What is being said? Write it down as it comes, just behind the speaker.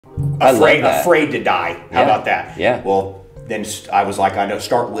afraid to die. How about that? Yeah. Well, then I was like, I know,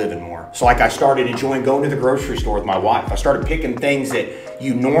 start living more. So like I started enjoying going to the grocery store with my wife. I started picking things that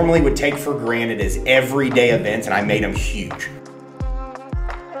you normally would take for granted as everyday events, and I made them huge.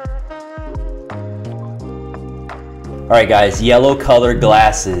 All right, guys, yellow colored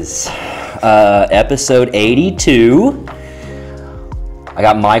glasses. Episode 82. I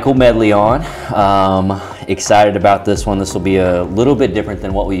got Michael Medley on. Excited about this one. This will be a little bit different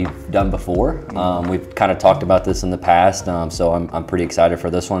than what we've done before. We've kind of talked about this in the past, so I'm pretty excited for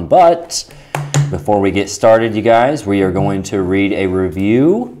this one. But before we get started, you guys, we are going to read a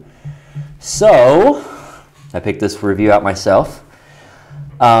review. So I picked this review out myself.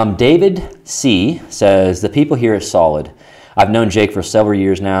 David C. says, the people here are solid. I've known Jake for several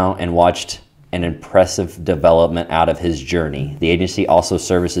years now and watched an impressive development out of his journey. The agency also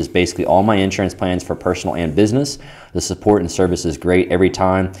services basically all my insurance plans for personal and business. The support and service is great every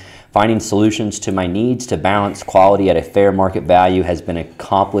time. Finding solutions to my needs to balance quality at a fair market value has been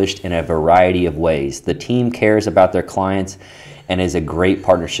accomplished in a variety of ways. The team cares about their clients and is a great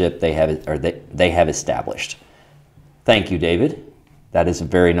partnership they have established. Thank you, David. That is a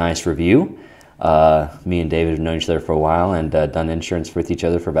very nice review. Me and David have known each other for a while and done insurance with each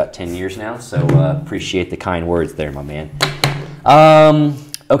other for about 10 years now. So appreciate the kind words there, my man.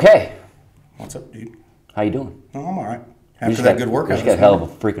 Okay. What's up, dude? How you doing? Oh, I'm all right. After that good workout. You just got a hell of a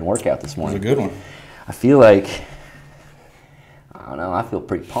freaking workout this morning. It was a good one. I feel like, I don't know, I feel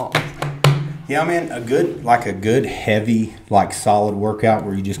pretty pumped. Yeah, man, a good heavy, solid workout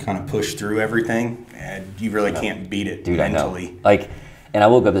where you just kind of push through everything. You really can't beat it, dude, mentally. I know. And I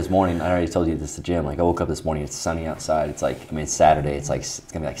woke up this morning, I already told you this at the gym, I woke up this morning, it's sunny outside. It's it's Saturday, it's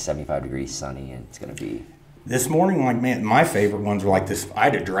going to be 75 degrees sunny, and it's going to be... This morning, man, my favorite ones were like this. I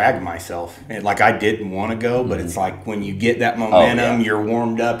had to drag myself. I didn't want to go, but it's like when you get that momentum, you're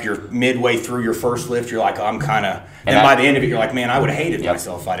warmed up, you're midway through your first lift, you're like, I'm kind of... And by the end of it, you're like, man, I would have hated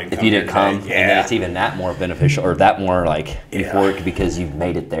myself if I didn't come. If you didn't come, today. and then it's even that more beneficial, or that more euphoric because you've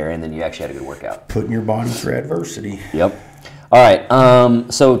made it there, and then you actually had a good workout. Putting your body through adversity. Yep. All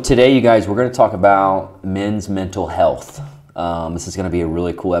right, so today, you guys, we're going to talk about men's mental health. This is going to be a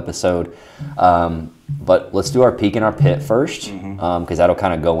really cool episode, but let's do our peak and our pit first, because that'll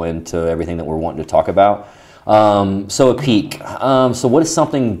kind of go into everything that we're wanting to talk about. So a peak. So what is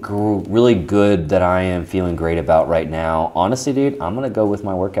something really good that I am feeling great about right now? Honestly, dude, I'm going to go with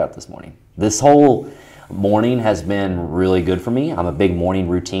my workout this morning. This whole morning has been really good for me. I'm a big morning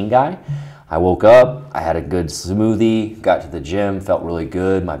routine guy. I woke up, I had a good smoothie, got to the gym, felt really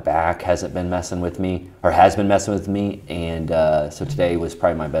good. My back hasn't been messing with me, or has been messing with me, and so today was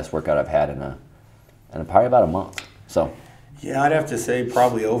probably my best workout I've had in probably about a month. So, yeah, I'd have to say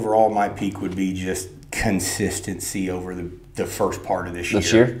probably overall my peak would be just consistency over the first part of this year.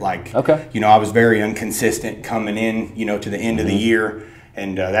 This year? Okay. I was very inconsistent coming in, to the end of the year,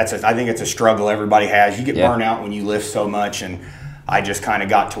 and I think it's a struggle everybody has. You get burnt out when you lift so much, and I just kind of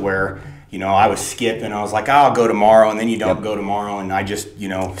got to where... I was skipping. I was like, I'll go tomorrow, and then you don't go tomorrow. And I just,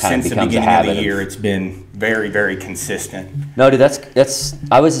 since the beginning of the year, it's been very, very consistent. No, dude, that's.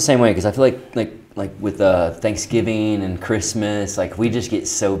 I was the same way because I feel like with Thanksgiving and Christmas, we just get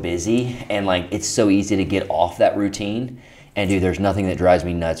so busy, and it's so easy to get off that routine. And dude, there's nothing that drives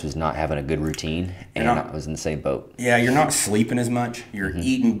me nuts was not having a good routine, and I was in the same boat. Yeah, you're not sleeping as much. You're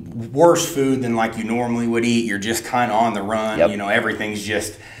eating worse food than you normally would eat. You're just kind of on the run. Everything's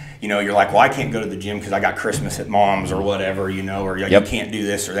just. You're like, well, I can't go to the gym because I got Christmas at mom's or whatever, or you can't do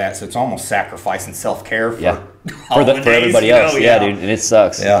this or that. So it's almost sacrificing self-care for everybody else. Yeah, dude, and it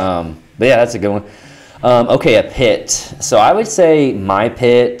sucks. Yeah. But yeah, that's a good one. Okay, a pit. So I would say my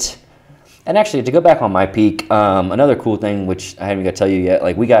pit, and actually to go back on my peak, another cool thing, which I haven't got to tell you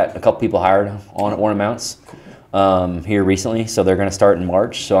yet, we got a couple people hired on Ornament Mounts here recently. So they're going to start in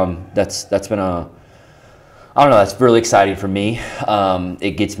March. So that's been I don't know, that's really exciting for me.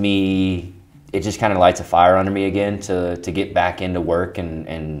 It gets me, it just kind of lights a fire under me again to get back into work,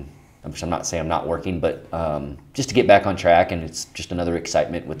 and I'm not saying I'm not working, but just to get back on track, and it's just another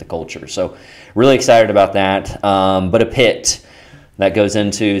excitement with the culture. So really excited about that. But a pit, that goes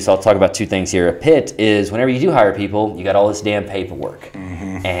into, so I'll talk about two things here. A pit is whenever you do hire people, you got all this damn paperwork.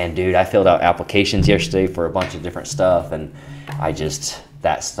 And dude, I filled out applications yesterday for a bunch of different stuff, and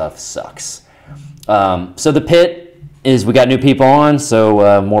that stuff sucks. So the pit is we got new people on,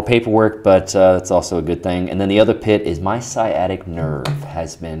 so more paperwork, but it's also a good thing. And then the other pit is my sciatic nerve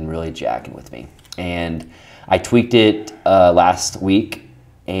has been really jacking with me. And I tweaked it last week,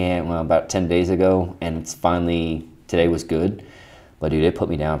 and about 10 days ago, and it's finally, today was good. But dude, it put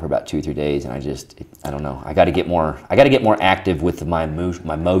me down for about 2 or 3 days, and I don't know. I got to get more active with my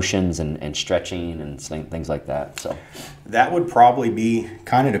motions and stretching and things like that. So that would probably be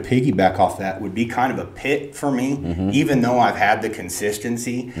kind of to piggyback off that would be kind of a pit for me. Even though I've had the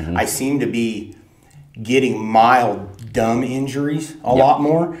consistency, I seem to be getting mild dumb injuries a lot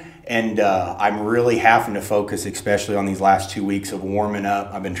more. And I'm really having to focus, especially on these last 2 weeks of warming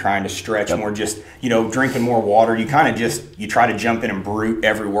up. I've been trying to stretch more, just, drinking more water. You kind of you try to jump in and brute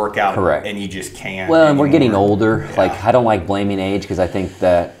every workout. Correct. And you just can't. Well, and we're getting older. Yeah. Like, I don't like blaming age, because I think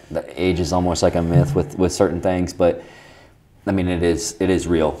that the age is almost like a myth with certain things. But, I mean, it is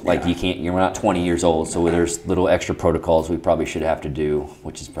real. Like, you're not 20 years old, so there's little extra protocols we probably should have to do,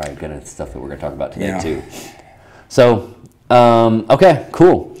 which is probably stuff that we're going to talk about today too. So, okay,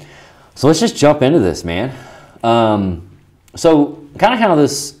 cool. So let's just jump into this, man. So kind of how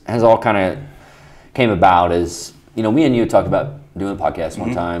this has all kind of came about is, me and you talked about doing a podcast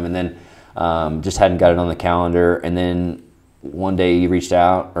one time, and then just hadn't got it on the calendar. And then one day you reached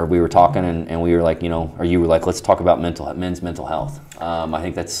out, or we were talking, and we were like, or you were like, let's talk about men's mental health. I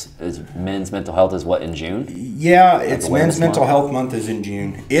think men's mental health is what, in June? Yeah, it's Men's Mental Health Month is in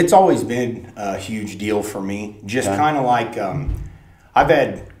June. It's always been a huge deal for me. Just kind of like, I've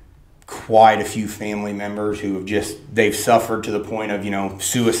had quite a few family members who have they've suffered to the point of,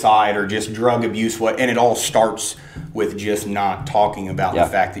 suicide or just drug abuse, and it all starts with just not talking about the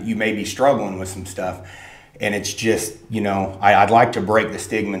fact that you may be struggling with some stuff. And it's just, I'd like to break the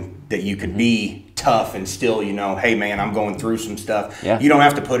stigma that you could be tough and still, hey man, I'm going through some stuff. You don't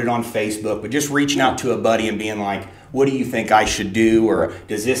have to put it on Facebook, but just reaching out to a buddy and being like, what do you think I should do? Or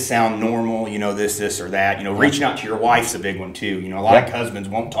does this sound normal? This or that. Reaching out to your wife's a big one too. A lot of husbands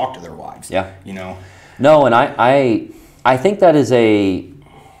won't talk to their wives. No, and I think that's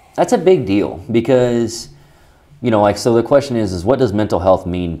a big deal, because, so the question is what does mental health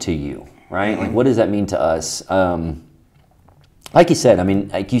mean to you, right? Like, what does that mean to us? Like you said, I mean,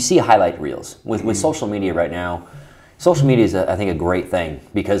 like, you see highlight reels with social media right now. Social media is, I think, a great thing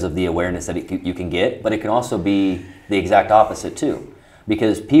because of the awareness that you can get, but it can also be the exact opposite too.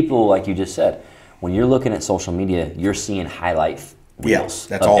 Because people, like you just said, when you're looking at social media, you're seeing highlight reels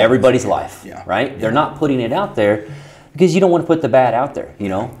that's of all everybody's life, right? They're not putting it out there because you don't want to put the bad out there,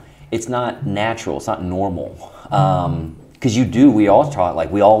 It's not natural, it's not normal. Because we all try,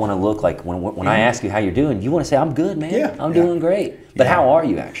 like, we all want to look like, when I ask you how you're doing, you want to say, I'm good, man. I'm doing great. But how are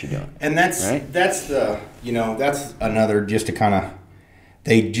you actually doing? And that's that's another, just to kind of,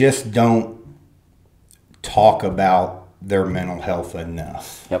 they just don't talk about their mental health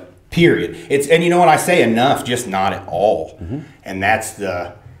enough. Period. And you know what, I say enough, just not at all. And that's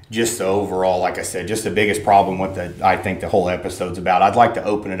just the overall, like I said, just the biggest problem with I think the whole episode's about. I'd like to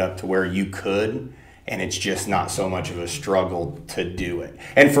open it up to where you could, and it's just not so much of a struggle to do it.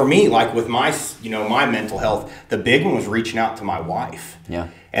 And for me, like with my, my mental health, the big one was reaching out to my wife.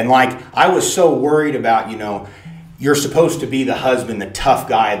 And like, I was so worried about, you're supposed to be the husband, the tough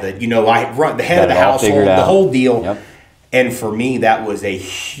guy that, I run the head of the household, the whole deal. And for me, that was a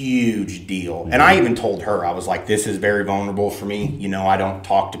huge deal. And I even told her, I was like, this is very vulnerable for me. I don't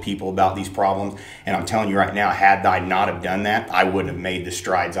talk to people about these problems. And I'm telling you right now, had I not have done that, I wouldn't have made the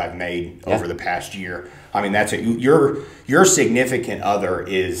strides I've made over the past year. I mean, that's it. Your significant other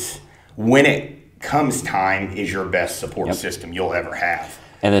is, when it comes time, is your best support system you'll ever have.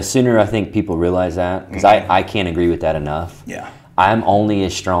 And the sooner I think people realize that, because I can't agree with that enough. I'm only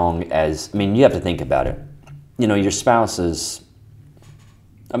as strong as, you have to think about it. Your spouse is,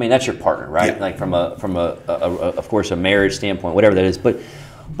 that's your partner, right? Like from a of course, a marriage standpoint, whatever that is.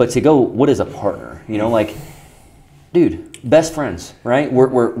 But to go, what is a partner? Like, dude, best friends, right?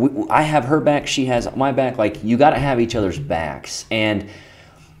 I have her back, she has my back. Like, you got to have each other's backs. And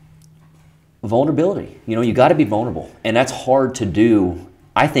vulnerability, you got to be vulnerable, and that's hard to do,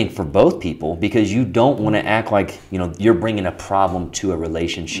 I think, for both people, because you don't want to act like you're bringing a problem to a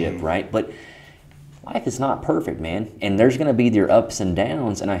relationship, right? But life is not perfect, man, and there's going to be your ups and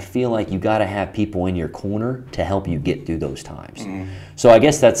downs, and I feel like you got to have people in your corner to help you get through those times. So I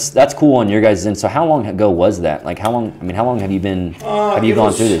guess that's cool on your guys' end. So how long ago was that? Like, how long have you been? Have you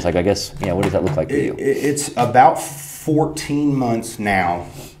gone through this? Like, I guess, what does that look like for you? It's about 14 months now,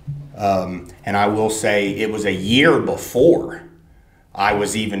 and I will say it was a year before I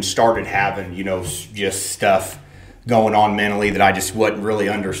was even started having just stuff going on mentally that I just wasn't really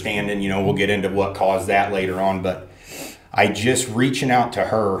understanding. We'll get into what caused that later on, but I just reaching out to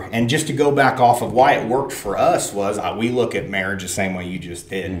her, and just to go back off of why it worked for us was we look at marriage the same way you just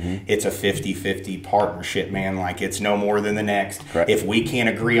did. It's a 50-50 partnership, man. Like, it's no more than the next. Correct. If we can't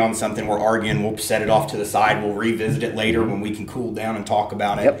agree on something, we're arguing, we'll set it off to the side. We'll revisit it later when we can cool down and talk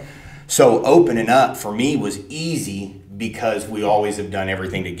about it. Yep. So opening up for me was easy because we always have done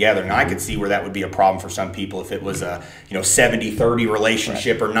everything together. And I could see where that would be a problem for some people if it was a 70-30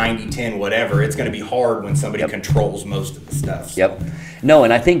 relationship or 90-10, whatever. It's going to be hard when somebody controls most of the stuff. So. Yep. No,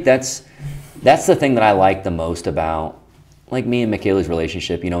 and I think that's the thing that I like the most about, like, me and Michaela's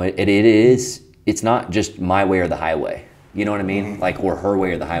relationship. It's not just my way or the highway. You know what I mean? Like, or her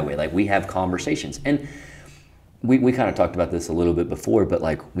way or the highway. Like, we have conversations. And we kind of talked about this a little bit before, but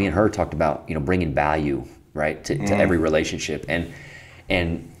like, me and her talked about, bringing value, right, to every relationship. And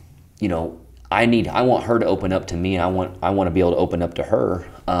I want her to open up to me, and I want to be able to open up to her,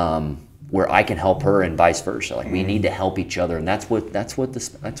 where I can help her and vice versa. Like, we need to help each other, and that's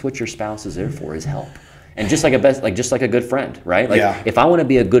what your spouse is there for, is help. And just like a good friend, right? Like, if I want to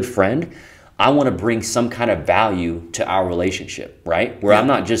be a good friend, I want to bring some kind of value to our relationship, right? Where I'm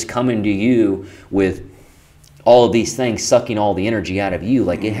not just coming to you with all of these things, sucking all the energy out of you.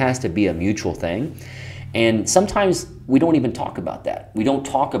 Like, it has to be a mutual thing. And sometimes we don't even talk about that. We don't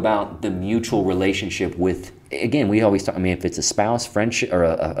talk about the mutual relationship with, again, we always talk, if it's a spouse, friendship, or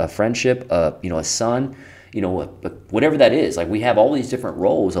a friendship, a son, whatever that is. Like, we have all these different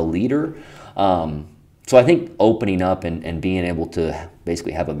roles, a leader. So I think opening up and being able to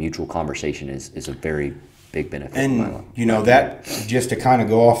basically have a mutual conversation is a very big benefit. And that, just to kind of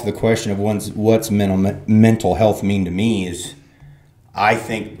go off the question of what's mental health mean to me, is I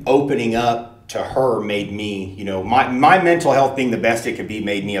think opening up to her made me, my mental health being the best it could be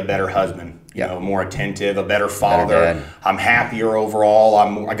made me a better husband, more attentive, a better father. Better I'm happier overall.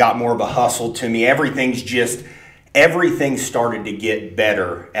 I got more of a hustle to me. Everything started to get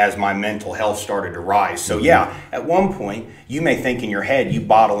better as my mental health started to rise. So at one point you may think in your head, you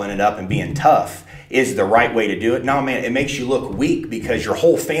bottling it up and being tough is the right way to do it. No, man, it makes you look weak because your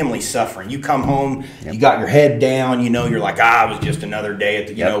whole family's suffering. You come home, you got your head down, you're like, it was just another day at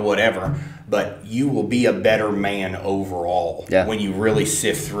the, whatever. But you will be a better man overall when you really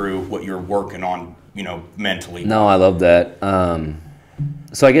sift through what you're working on, mentally. No, I love that.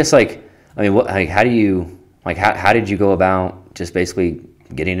 So I guess, how did you go about just basically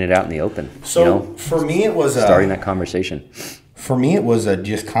getting it out in the open? So for me, it was starting that conversation. For me, it was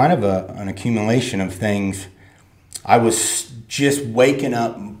just kind of an accumulation of things. I was just waking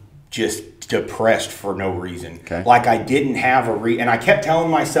up just depressed for no reason. Okay. Like, I didn't have and I kept telling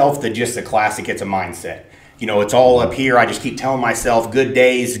myself that just the classic, it's a mindset. It's all up here. I just keep telling myself good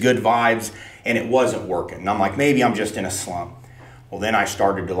days, good vibes, and it wasn't working. And I'm like, maybe I'm just in a slump. Well, then I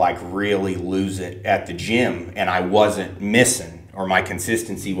started to really lose it at the gym, and I wasn't missing, or my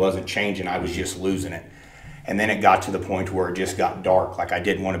consistency wasn't changing. I was just losing it. And then it got to the point where it just got dark. Like, I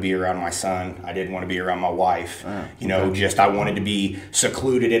didn't want to be around my son. I didn't want to be around my wife. I wanted to be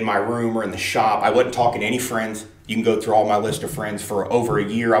secluded in my room or in the shop. I wasn't talking to any friends. You can go through all my list of friends for over a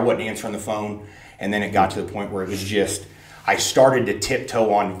year. I wasn't answering the phone. And then it got to the point where it was just, I started to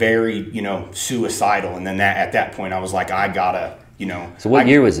tiptoe on very, suicidal. And then at that point, I was like, I gotta, So what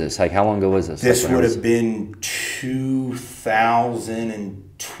year was this? How long ago was this? This would have been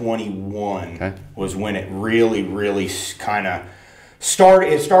 2021 was when it really kind of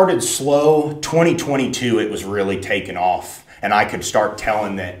started. It started slow. 2022, it was really taking off. And I could start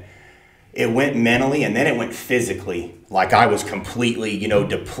telling that it went mentally and then it went physically. Like, I was completely,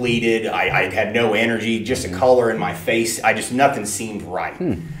 depleted. I had no energy, just a color in my face. Nothing seemed right.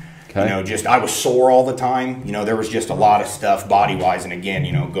 Okay. I was sore all the time. There was just a lot of stuff body-wise, and again,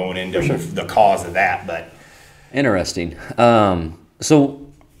 going into the cause of that. But interesting. So,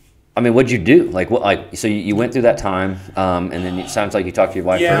 what'd you do? So you went through that time, and then it sounds like you talked to your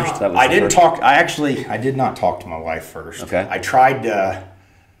wife first. That was I did not talk to my wife first. Okay. I tried to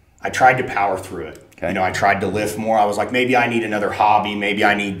power through it. Okay. I tried to lift more. I was like, maybe I need another hobby. Maybe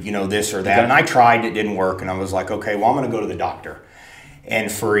I need, this or that. Okay. And I tried. It didn't work. And I was like, okay, well, I'm going to go to the doctor.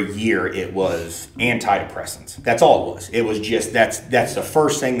 And for a year, it was antidepressants. That's all it was. It was just, that's the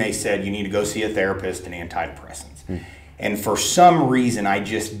first thing they said. You need to go see a therapist and antidepressants. And for some reason, I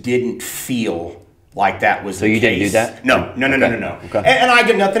just didn't feel like that was the case. So you didn't do that? No. Okay. And I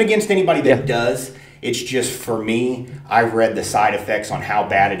got nothing against anybody that does. It's just, for me, I read the side effects on how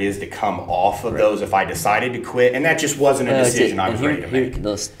bad it is to come off of those if I decided to quit. And that just wasn't a decision I was ready to make.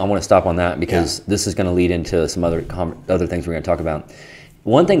 I want to stop on that because this is going to lead into some other things we're going to talk about.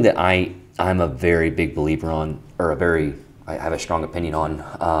 One thing that I'm a very big believer on, or I have a strong opinion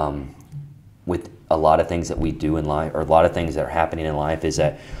on, with a lot of things that we do in life, or a lot of things that are happening in life, is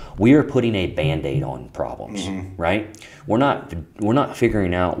that we are putting a Band-Aid on problems, right? We're not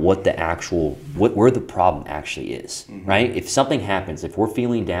figuring out what the actual, where the problem actually is, right? If something happens, if we're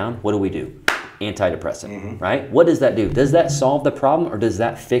feeling down, what do? Antidepressant, right? What does that do? Does that solve the problem, or does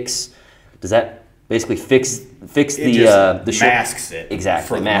that basically fix the masks it?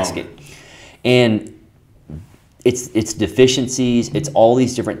 Exactly, mask it. And it's deficiencies, it's all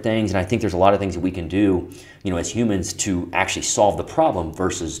these different things, and I think there's a lot of things that we can do, as humans, to actually solve the problem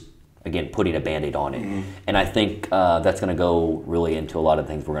versus, again, putting a Band-Aid on it. And I think that's going to go really into a lot of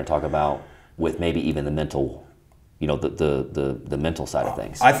things we're going to talk about with maybe even the mental, the mental side of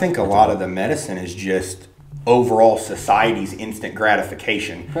things. I think a lot of the medicine is just overall society's instant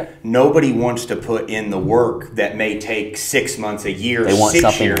gratification. Correct. Nobody wants to put in the work that may take 6 months, a year, they want 6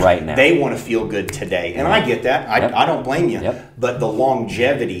 something years. Right now. They want to feel good today. And I get that. I don't blame you. Yep. But the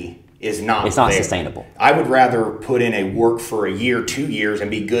longevity is not It's not there. sustainable. I would rather put in a work for a year, 2 years,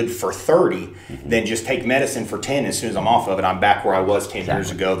 and be good for 30 than just take medicine for 10. As soon as I'm off of it, I'm back where I was 10 years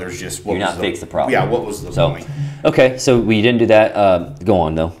ago. There's just... You're not fix the problem. Yeah, what was the point? Okay, so we didn't do that. Go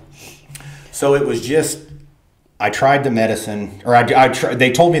on, though. So it was just... I tried the medicine, or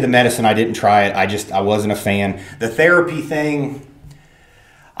they told me the medicine, I didn't try it. I wasn't a fan. The therapy thing,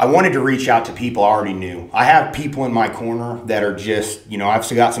 I wanted to reach out to people I already knew. I have people in my corner that are just, I've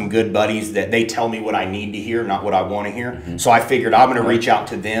still got some good buddies that they tell me what I need to hear, not what I want to hear. So I figured I'm going to reach out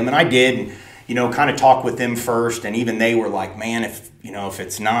to them, and I did, and, kind of talk with them first. And even they were like, man, if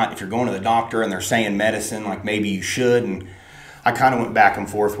you're going to the doctor and they're saying medicine, like maybe you should. And I kind of went back and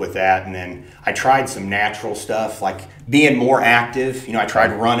forth with that, and then I tried some natural stuff, like being more active. I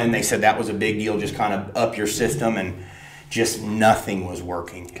tried running. They said that was a big deal, just kind of up your system, and just nothing was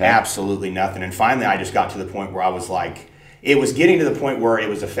working. Okay. Absolutely nothing. And finally, I just got to the point where I was like, it was getting to the point where it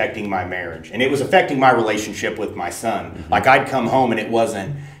was affecting my marriage, and it was affecting my relationship with my son. Like I'd come home and it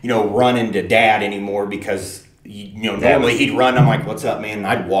wasn't, running to dad anymore because... normally he'd run. I'm like, "What's up, man?" And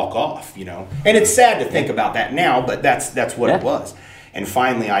I'd walk off. And it's sad to think about that now, but that's what it was. And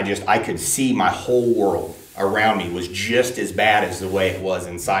finally, I could see my whole world around me was just as bad as the way it was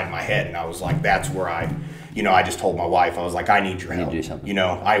inside my head, and I was like, "That's where I just told my wife, I was like, I need your help." I need to do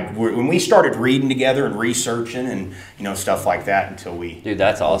something. When we started reading together and researching and stuff like that until we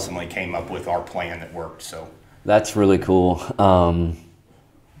that's awesome. ultimately came up with our plan that worked. So that's really cool, and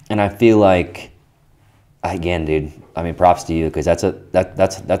I feel like. Again, dude, I mean, props to you, because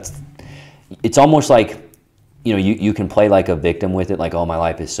that's it's almost like, you can play like a victim with it, like, oh, my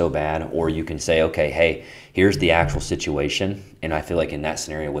life is so bad, or you can say, okay, hey, here's the actual situation. And I feel like in that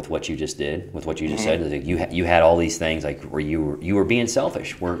scenario with what you just did, with what you just said, like you had all these things, like where you were being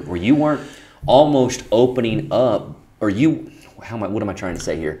selfish, where you weren't almost opening up, or what am I trying to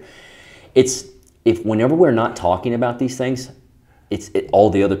say here? Whenever we're not talking about these things, all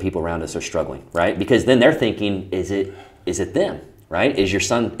the other people around us are struggling, right? Because then they're thinking, is it them, right? Is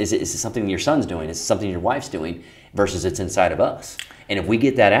it something your son's doing? Is it something your wife's doing? Versus it's inside of us. And if we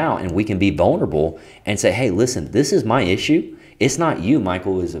get that out and we can be vulnerable and say, hey, listen, this is my issue. It's not you,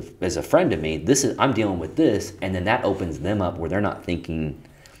 Michael, as a friend to me. I'm dealing with this, and then that opens them up where they're not thinking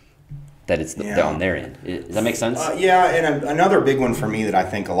that it's on their end. Does that make sense? Yeah, and another big one for me that I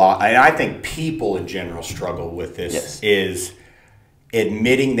think a lot, and I think people in general struggle with this, is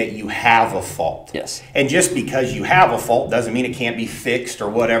admitting that you have a fault. Yes. And just because you have a fault doesn't mean it can't be fixed or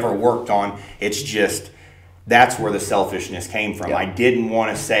whatever, worked on. It's just, that's where the selfishness came from. I didn't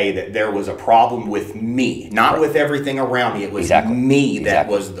want to say that there was a problem with me, not with everything around me. It was me that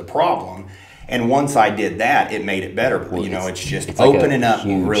was the problem. And once I did that, it made it better. But, it's just opening up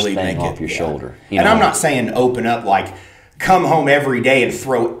will really make it off your shoulder. And I'm not saying open up like come home every day and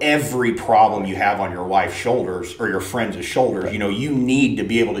throw every problem you have on your wife's shoulders or your friends' shoulders. Right. You need to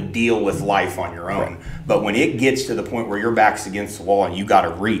be able to deal with life on your own. Right. But when it gets to the point where your back's against the wall and you got to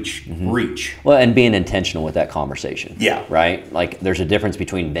reach. Well, and being intentional with that conversation. Yeah. Right? Like there's a difference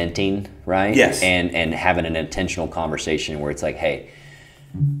between venting, right? Yes. And having an intentional conversation where it's like, hey,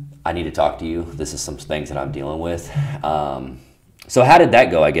 I need to talk to you. This is some things that I'm dealing with. So how did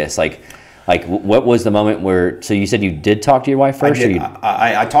that go, I guess? Like what was the moment where, so you said you did talk to your wife first?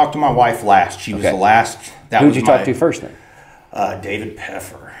 I talked to my wife last. She was the last. Who did you talk to first then? David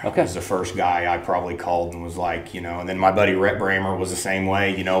Peffer was the first guy I probably called and was like, and then my buddy Rhett Bramer was the same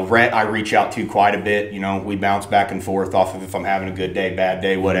way. Rhett I reach out to quite a bit. We bounce back and forth off of if I'm having a good day, bad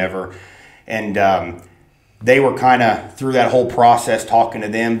day, whatever. And they were kind of through that whole process talking to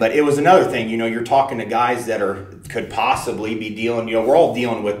them. But it was another thing, you're talking to guys that could possibly be dealing, we're all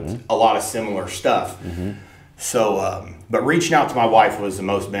dealing with a lot of similar stuff. So, but reaching out to my wife was the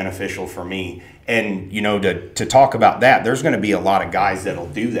most beneficial for me. And, you know, to talk about that, there's going to be a lot of guys that'll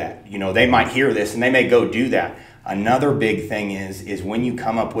do that. You know, they might hear this and they may go do that. Another big thing is when you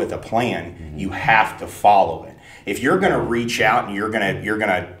come up with a plan, you have to follow it. If you're going to reach out and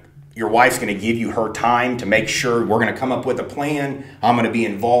your wife's going to give you her time to make sure we're going to come up with a plan, I'm going to be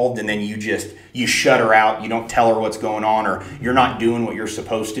involved, and then you shut her out, you don't tell her what's going on, or you're not doing what you're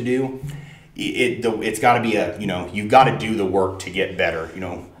supposed to do. It's got to be you've got to do the work to get better. You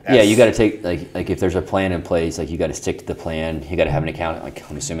know. Yeah, you got to take like if there's a plan in place, like you got to stick to the plan. You got to have an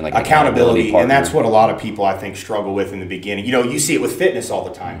I'm assuming like accountability, and that's what a lot of people I think struggle with in the beginning. You know, you see it with fitness all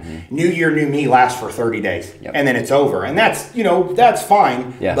the time. New year, new me lasts for 30 days, and then it's over, and that's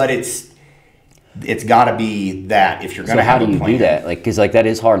fine. Yeah. But it's got to be that if you're going to have a plan. So how do you do that? Like, because like that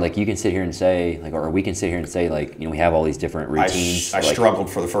is hard. Like you can sit here and say, like, or we can sit here and say, like, you know, we have all these different routines. I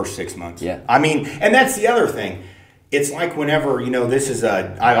struggled for the first 6 months. Yeah. I mean, and that's the other thing. It's like whenever, you know,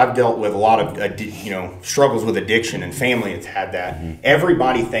 I've dealt with a lot of, struggles with addiction, and family has had that.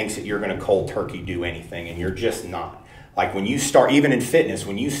 Everybody thinks that you're going to cold turkey do anything, and you're just not. Like when you start, even in fitness,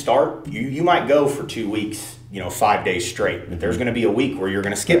 when you start, you might go for 2 weeks, 5 days straight, but there's going to be a week where you're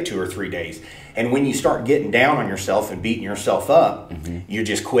going to skip 2 or 3 days. And when you start getting down on yourself and beating yourself up, you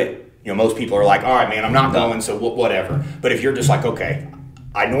just quit. You know, most people are like, all right, man, I'm not going, so whatever. But if you're just like, okay,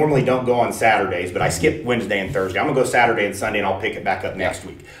 I normally don't go on Saturdays, but I skip Wednesday and Thursday. I'm going to go Saturday and Sunday, and I'll pick it back up next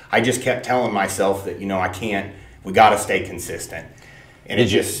week. I just kept telling myself that, I can't, we got to stay consistent. And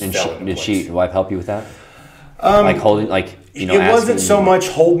did your wife help you with that? Like holding, like, it wasn't so much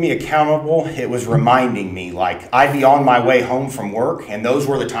hold me accountable. It was reminding me, like, I'd be on my way home from work, and those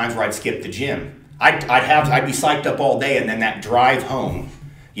were the times where I'd skip the gym. I'd be psyched up all day, and then that drive home,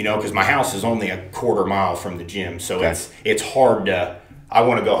 because my house is only a quarter mile from the gym. So it's hard to, I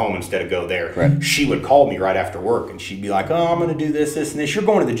want to go home instead of go there. Right. She would call me right after work, and she'd be like, oh, I'm going to do this, and this. You're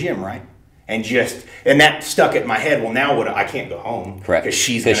going to the gym, right? And that stuck in my head. Well, now I can't go home. Correct. Because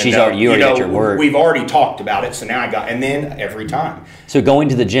she's already got your word. We've already talked about it, so now and then every time. So going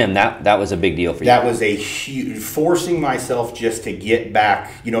to the gym, that was a big deal for you. That was a huge, forcing myself just to get back,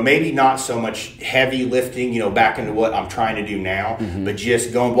 maybe not so much heavy lifting, back into what I'm trying to do now, but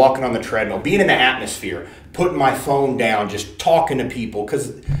just walking on the treadmill, being in the atmosphere, putting my phone down, just talking to people,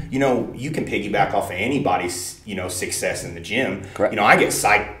 because you can piggyback off of anybody's success in the gym. Correct. I get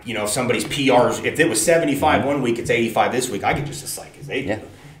psyched. If somebody's PRs, if it was 75 one week, it's 85 this week. I get just as psyched as they do.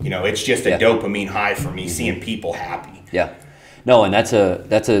 It's just a dopamine high for me seeing people happy. Yeah, no, and that's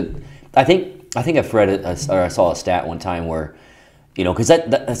a. I think I've read it, or I saw a stat one time where, because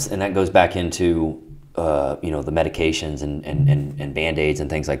that goes back into. The medications and Band-Aids and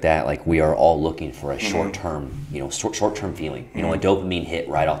things like that. Like we are all looking for a short-term, short-term feeling, a dopamine hit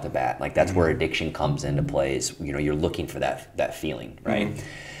right off the bat. Like that's where addiction comes into play is, you're looking for that feeling, right?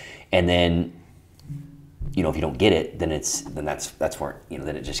 And then, if you don't get it, then that's where,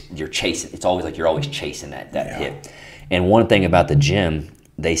 then it just, you're chasing. It's always like you're always chasing that hit. And one thing about the gym,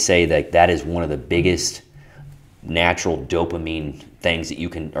 they say that is one of the biggest natural dopamine things that you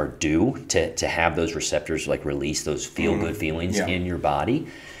can do to have those receptors like release those feel-good feelings in your body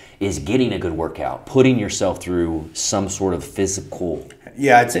is getting a good workout, putting yourself through some sort of physical.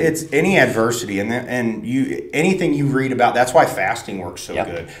 Yeah, it's any adversity, and anything you read about. That's why fasting works so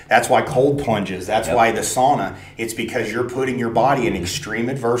good. That's why cold plunges. That's why the sauna. It's because you're putting your body in extreme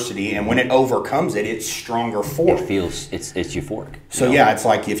adversity, and when it overcomes it, it's stronger for it. It's euphoric. So it's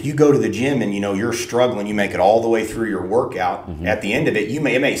like if you go to the gym and you're struggling, you make it all the way through your workout. At the end of it, it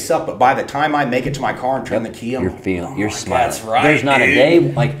may suck, but by the time I make it to my car and turn the key, you're smiling. That's right. There's not a day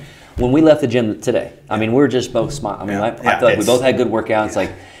like. When we left the gym today, I mean, we were just both smiling. I mean, I feel like we both had good workouts.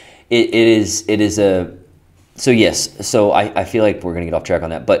 Like, it is a. So yes, so I feel like we're gonna get off track on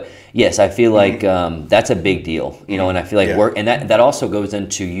that, but yes, I feel like that's a big deal, and I feel like work, and that also goes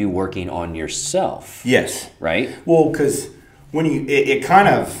into you working on yourself. Yes. Right. Well, because when it kind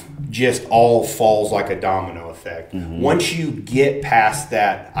of just all falls like a domino effect. Once you get past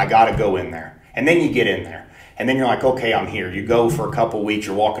that, I got to go in there, and then you get in there. And then you're like, okay, I'm here. You go for a couple weeks,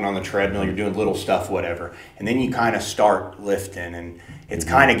 you're walking on the treadmill, you're doing little stuff, whatever. And then you kind of start lifting, and it's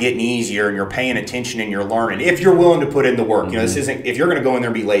kind of getting easier, and you're paying attention and you're learning. If you're willing to put in the work. This isn't, if you're going to go in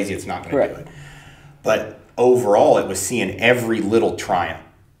there and be lazy, it's not going to do it. But overall, it was seeing every little triumph,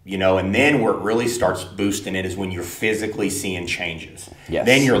 and then where it really starts boosting it is when you're physically seeing changes. Yes.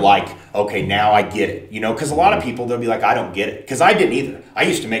 Then you're like, okay, now I get it. Because a lot of people, they'll be like, I don't get it. Because I didn't either. I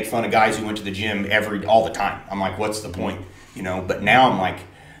used to make fun of guys who went to the gym all the time. I'm like, what's the point? But now I'm like,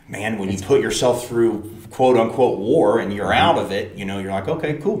 man, when you put yourself through quote unquote war and you're out of it, you're like,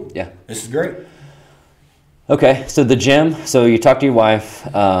 okay, cool. Yeah. This is great. Okay, so the gym. So you talked to your wife.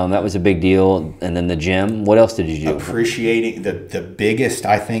 That was a big deal. And then the gym. What else did you do? Appreciating the biggest,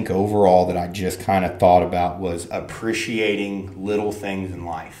 I think, overall that I just kind of thought about was appreciating little things in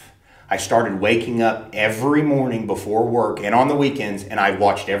life. I started waking up every morning before work and on the weekends, and I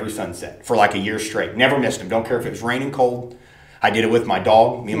watched every sunset for like a year straight. Never missed them. Don't care if it was raining, cold. I did it with my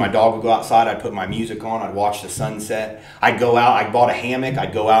dog. Me and my dog would go outside. I'd put my music on. I'd watch the sunset. I'd go out. I bought a hammock.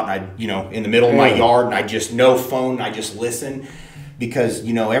 I'd go out and I'd, in the middle of my yard, and I just, no phone. I just listen because,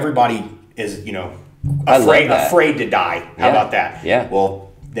 everybody is, afraid to die. How about that? Yeah. Well,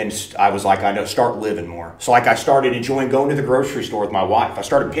 then I was like, I know, start living more. So like I started enjoying going to the grocery store with my wife. I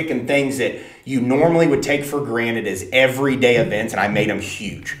started picking things that you normally would take for granted as everyday events, and I made them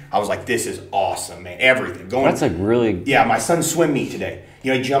huge. I was like, this is awesome, man. Everything. That's like really... Yeah, my son's swim meet today.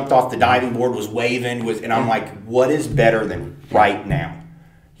 He jumped off the diving board, was waving, and I'm like, what is better than right now?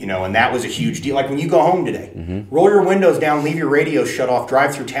 And that was a huge deal. Like when you go home today, roll your windows down, leave your radio shut off,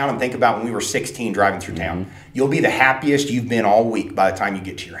 drive through town, and think about when we were 16 driving through town. You'll be the happiest you've been all week by the time you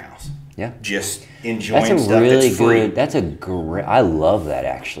get to your house. Yeah. Just enjoying stuff that's free. That's a great, I love that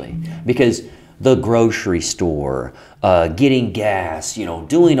actually. Because the grocery store, getting gas,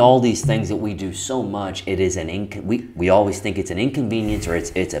 doing all these things that we do so much, it is we always think it's an inconvenience or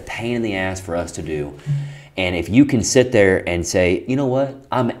it's a pain in the ass for us to do. And if you can sit there and say, you know what,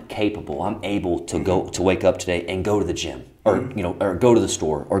 I'm capable, I'm able to wake up today and go to the gym, or or go to the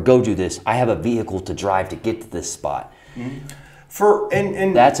store, or go do this. I have a vehicle to drive to get to this spot.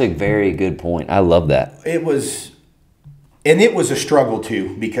 That's a very good point. I love that. It was a struggle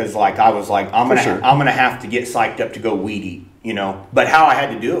too, because I was like, I'm gonna have to get psyched up to go weed eat. But how I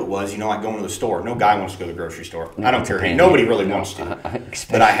had to do it was, like going to the store. No guy wants to go to the grocery store. I don't care. Nobody really wants to.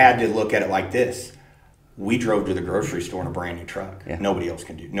 But I had to look at it like this. We drove to the grocery store in a brand new truck. Yeah. Nobody else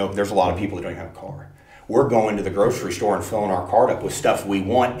can do. No, there's a lot of people that don't have a car. We're going to the grocery store and filling our cart up with stuff we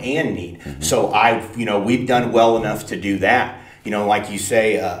want and need. So we've done well enough to do that. Like you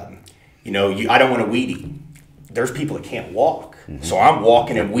say, I don't want to weed eat. There's people that can't walk. So I'm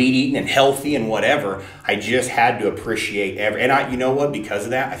walking and weed eating and healthy and whatever. I just had to appreciate and because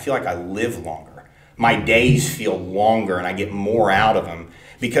of that, I feel like I live longer. My days feel longer and I get more out of them.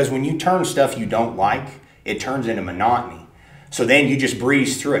 Because when you turn stuff you don't like, it turns into monotony. So then you just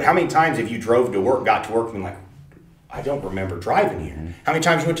breeze through it. How many times have you drove to work, got to work, and been like, I don't remember driving here? How many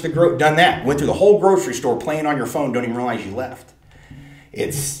times you went to done that? Went through the whole grocery store playing on your phone, don't even realize you left.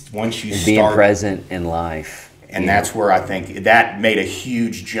 It's once you start being present in life. And that's where I think that made a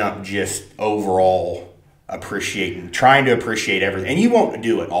huge jump, just overall trying to appreciate everything. And you won't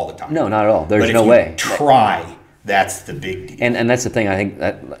do it all the time. No, not at all. There's no way. Try. That's the big deal. And that's the thing. I think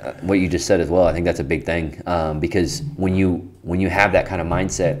that what you just said as well. I think that's a big thing because when you have that kind of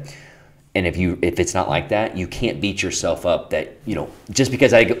mindset, and if it's not like that, you can't beat yourself up. That just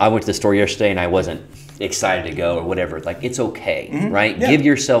because I went to the store yesterday and I wasn't excited to go or whatever. Like it's okay, right? Yeah. Give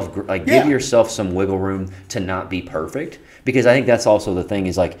yourself some wiggle room to not be perfect, because I think that's also the thing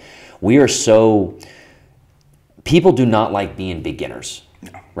is people do not like being beginners.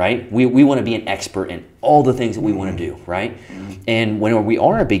 No. Right? We want to be an expert in all the things that we want to do, right? And when we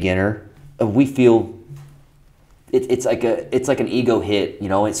are a beginner, we feel it's like an ego hit,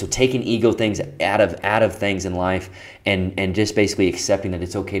 and so taking ego things out of things in life and just basically accepting that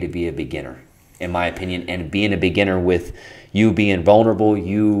it's okay to be a beginner, in my opinion, and being a beginner with you being vulnerable,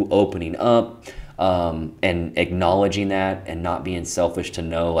 you opening up, and acknowledging that and not being selfish to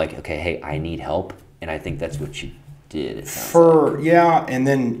know like, okay, hey, I need help. And I think that's what you did. And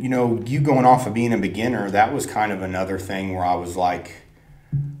then you going off of being a beginner, that was kind of another thing where I was like,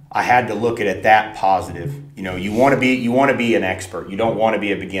 I had to look at it that positive. You want to be an expert. You don't want to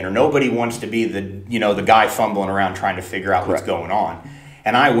be a beginner. Nobody wants to be the guy fumbling around trying to figure out what's going on.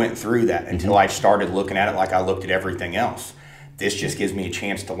 And I went through that until I started looking at it like I looked at everything else. This just gives me a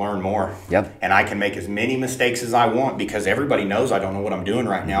chance to learn more. Yep. And I can make as many mistakes as I want because everybody knows I don't know what I'm doing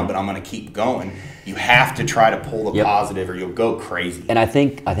right now, but I'm going to keep going. You have to try to pull the positive or you'll go crazy. And I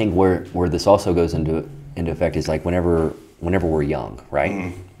think where this also goes into effect is like whenever we're young,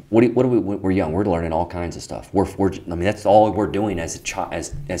 right? We're young. We're learning all kinds of stuff. That's all we're doing as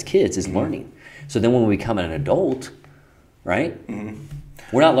kids is learning. So then when we become an adult, right?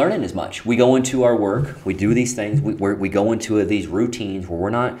 We're not learning as much. We go into our work, we do these things, we go into these routines where we're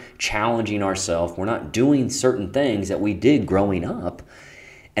not challenging ourselves, we're not doing certain things that we did growing up.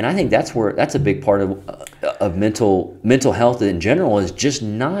 And I think that's a big part of mental health in general, is just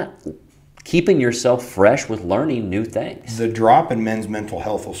not keeping yourself fresh with learning new things. The drop in men's mental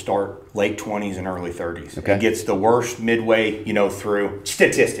health will start late 20s and early 30s. Okay. It gets the worst midway, through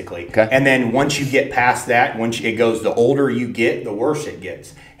statistically. Okay. And then once you get past that, it goes, the older you get, the worse it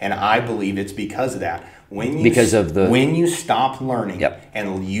gets. And I believe it's because of that. When you stop learning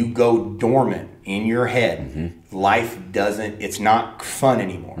and you go dormant in your head, life it's not fun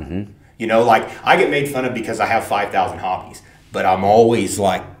anymore. Like I get made fun of because I have 5,000 hobbies, but I'm always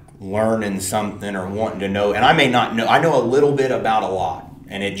like learning something or wanting to know. And I may not know, I know a little bit about a lot,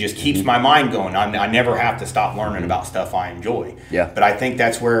 and it just keeps my mind going. I never have to stop learning about stuff I enjoy. Yeah. But I think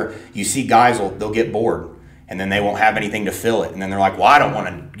that's where you see guys, they'll get bored. And then they won't have anything to fill it. And then they're like, well, I don't want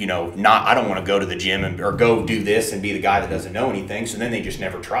to, I don't want to go to the gym or go do this and be the guy that doesn't know anything. So then they just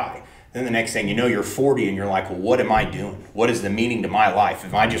never try. Then the next thing you know, you're 40 and you're like, well, what am I doing? What is the meaning to my life?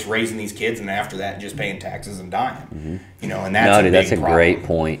 Am I just raising these kids and after that just paying taxes and dying? And that's a great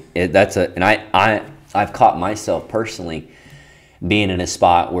point. I've caught myself personally being in a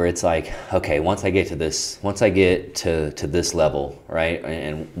spot where it's like, okay, once I get to this level, right,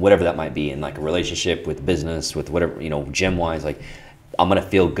 and whatever that might be, in like a relationship, with business, with whatever, gym wise, like I'm gonna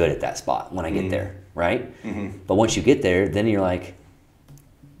feel good at that spot when I get there, right? But once you get there, then you're like,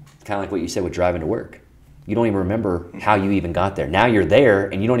 kind of like what you said with driving to work. You don't even remember how you even got there. Now you're there,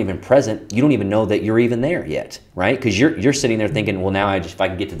 and you don't even know that you're even there yet, right? Because you're sitting there thinking, well, now if I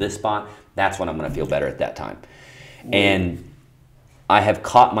can get to this spot, that's when I'm gonna feel better at that time, and I have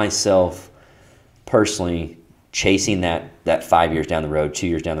caught myself personally chasing that 5 years down the road, 2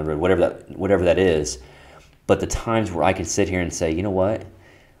 years down the road, whatever that is. But the times where I can sit here and say, you know what,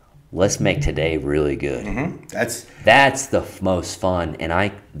 let's make today really good. That's the most fun,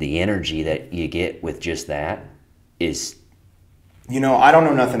 and the energy that you get with just that is. I don't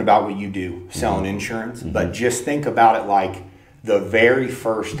know nothing about what you do selling insurance, but just think about it like the very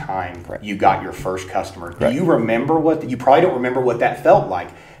first time you got your first customer. Do you remember you probably don't remember what that felt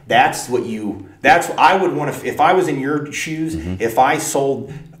like. That's what I would want to, if I was in your shoes, if I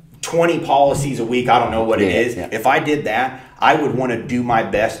sold 20 policies a week, I don't know what it is. Yeah. If I did that, I would want to do my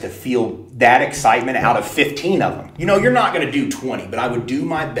best to feel that excitement out of 15 of them. You're not going to do 20, but I would do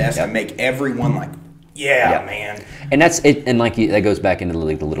my best to make everyone like, man. And that's it. And that goes back into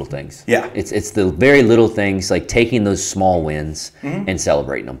the little things. Yeah. It's the very little things, like taking those small wins and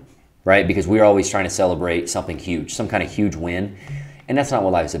celebrating them, right? Because we're always trying to celebrate something huge, some kind of huge win. And that's not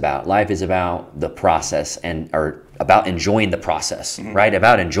what life is about. Life is about the process or about enjoying the process, right?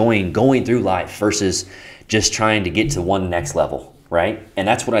 About enjoying going through life versus just trying to get to one next level, right? And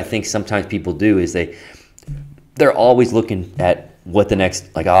that's what I think sometimes people do is they're always looking at what the next,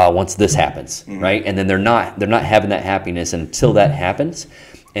 once this happens, right? And then they're not having that happiness until that happens.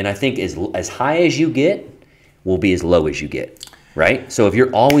 And I think as high as you get will be as low as you get, right? So if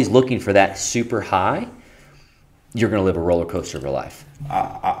you're always looking for that super high, you're going to live a roller coaster of a life.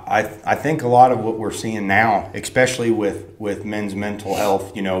 I think a lot of what we're seeing now, especially with men's mental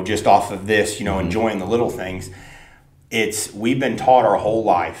health, just off of this, enjoying the little things, we've been taught our whole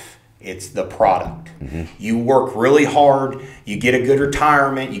life. It's the product. You work really hard, you get a good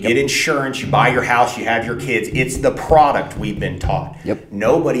retirement, you get insurance, you buy your house, you have your kids. It's the product we've been taught.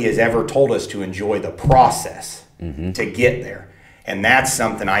 Nobody has ever told us to enjoy the process to get there. And that's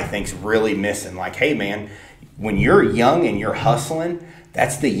something I think's really missing. Like, hey man, when you're young and you're hustling,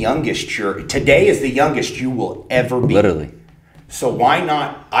 that's the youngest today is the youngest you will ever be. Literally. So why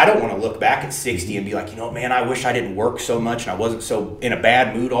not? I don't want to look back at 60 and be like, man, I wish I didn't work so much and I wasn't so in a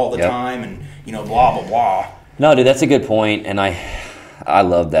bad mood all the time and, blah, blah, blah. No, dude, that's a good point. And I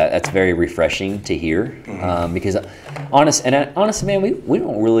love that. That's very refreshing to hear. Because honestly, man, we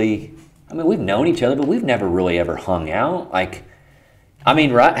don't really, we've known each other, but we've never really ever hung out. We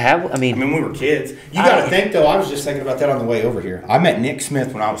were kids. You got to think, though, I was just thinking about that on the way over here. I met Nick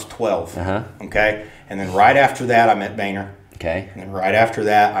Smith when I was 12. Okay. And then right after that, I met Boehner. Okay. And then right after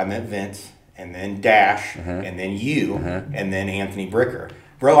that, I met Vince, and then Dash, and then you, and then Anthony Bricker.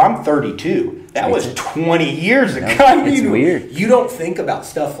 Bro, I'm 32. That was 20 years ago. It's weird. You don't think about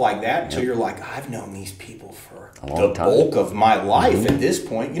stuff like that until you're like, I've known these people for the bulk of my life at this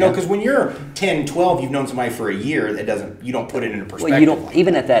point. Because when you're 10, 12, you've known somebody for a year. You don't put it into perspective. Well, you don't,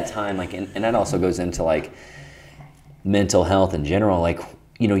 even at that time, and that also goes into mental health in general.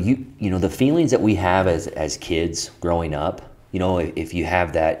 The feelings that we have as kids growing up. If you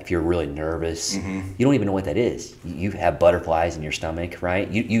have that, if you're really nervous, you don't even know what that is. You have butterflies in your stomach, right?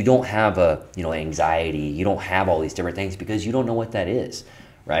 You don't have anxiety. You don't have all these different things because you don't know what that is,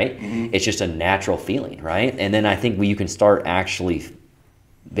 right? It's just a natural feeling, right? And then I think you can start actually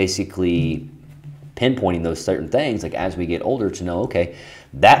basically pinpointing those certain things, like as we get older, to know, okay,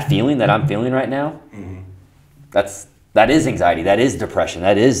 that feeling that I'm feeling right now, that is anxiety, that is depression,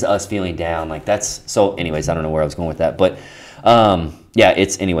 that is us feeling down. Like that's, so anyways, I don't know where I was going with that, but yeah,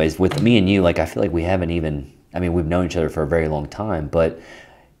 it's, anyways, with me and you, like I feel like we haven't even, I mean, we've known each other for a very long time, but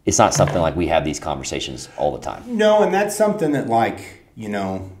it's not something like we have these conversations all the time. No, and that's something that, like, you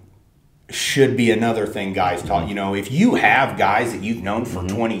know, should be another thing guys talk. You know, if you have guys that you've known for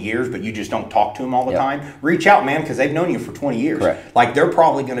 20 years, but you just don't talk to them all the time, reach out, man, because they've known you for 20 years. Correct. Like, they're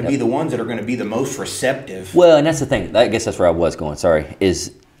probably going to be the ones that are going to be the most receptive. Well, and that's the thing. I guess that's where I was going, sorry,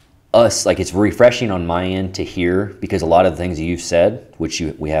 is us, like, it's refreshing on my end to hear, because a lot of the things that you've said, which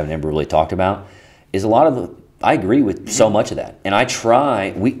we haven't ever really talked about, is a lot of the, I agree with so much of that. And I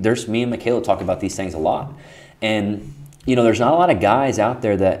try, there's me and Michaela talk about these things a lot. And, you know, there's not a lot of guys out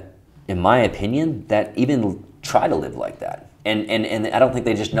there that, in my opinion, that even try to live like that. And I don't think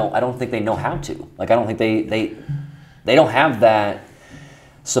they just know, I don't think they know how to. Like, I don't think they don't have that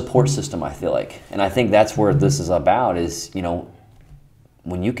support system, I feel like. And I think that's where this is about, is, you know,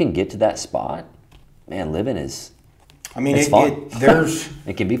 when you can get to that spot, man, living is, I mean, it's fun. There's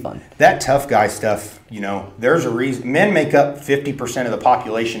it can be fun. That tough guy stuff, you know, there's a reason. Men make up 50% of the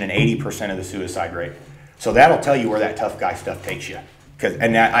population and 80% of the suicide rate. So that'll tell you where that tough guy stuff takes you.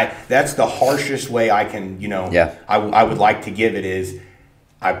 And that's the harshest way I can, you know, I would like to give it, is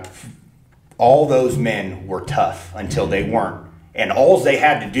all those men were tough until they weren't. And all they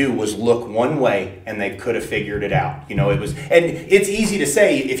had to do was look one way, and they could have figured it out. You know, it was, and it's easy to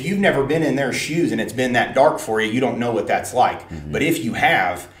say, if you've never been in their shoes and it's been that dark for you, you don't know what that's like. But if you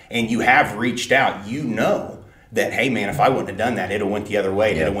have, and you have reached out, you know that, hey man, if I wouldn't have done that, it'd have went the other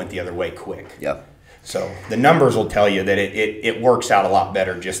way. It'd have went the other way quick. Yep. So the numbers will tell you that it works out a lot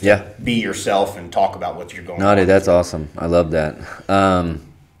better just to be yourself and talk about what you're going on. Dude, that's awesome. I love that.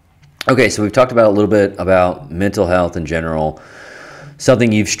 Okay, so we've talked about a little bit about mental health in general,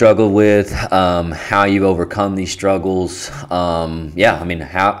 something you've struggled with, how you've overcome these struggles. Yeah, I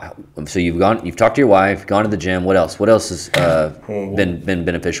mean, so you've talked to your wife, gone to the gym. What else? What else has been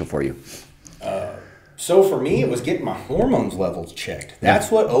beneficial for you? So for me, it was getting my hormones levels checked. That's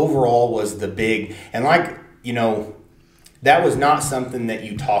what overall was the big, and like, you know, that was not something that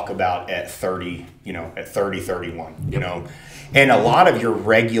you talk about at 30, you know, at 30, 31, you know. And a lot of your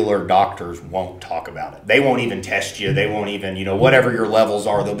regular doctors won't talk about it. They won't even test you. They won't even, you know, whatever your levels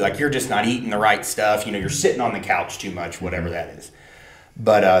are, they'll be like, you're just not eating the right stuff. You know, you're sitting on the couch too much, whatever that is.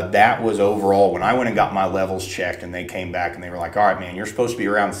 But that was overall, when I went and got my levels checked, and they came back and they were like, all right, man, you're supposed to be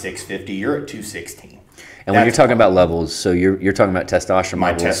around 650. You're at 216. And when you're talking about levels, so you're talking about testosterone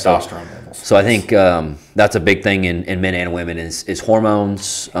levels. My testosterone levels. So I think that's a big thing in men and women is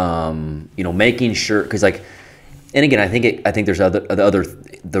hormones. You know, making sure, because like, and again, I think there's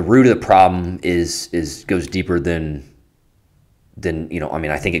the root of the problem goes deeper than you know. I mean,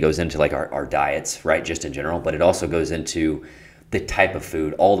 I think it goes into like our diets, right, just in general, but it also goes into the type of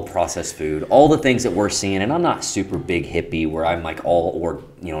food, all the processed food, all the things that we're seeing. And I'm not super big hippie where I'm like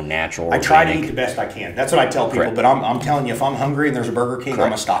natural. I try to eat the best I can. That's what I tell people. But I'm telling you, if I'm hungry and there's a Burger King, I'm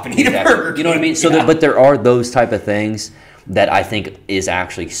gonna stop and eat a Burger King. You know what I mean? So, but there are those type of things that I think is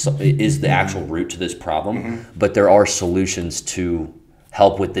the actual root to this problem. But there are solutions to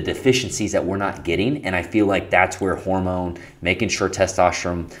help with the deficiencies that we're not getting. And I feel like that's where making sure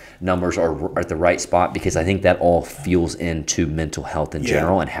testosterone numbers are at the right spot, because I think that all fuels into mental health in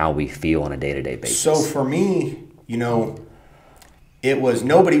general and how we feel on a day-to-day basis. So for me, you know, it was,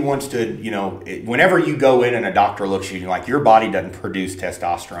 nobody wants to, you know, whenever you go in and a doctor looks at you, you're like, your body doesn't produce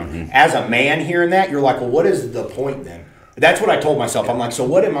testosterone. As a man hearing that, you're like, well, what is the point then? That's what I told myself. I'm like, so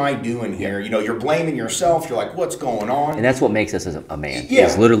what am I doing here? You know, you're blaming yourself. You're like, what's going on? And that's what makes us as a man.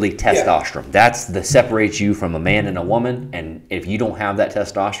 It's literally testosterone. That's the separates you from a man and a woman. And if you don't have that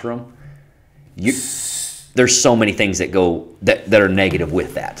testosterone, there's so many things that are negative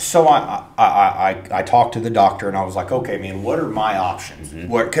with that. So I talked to the doctor, and I was like, okay, man, what are my options?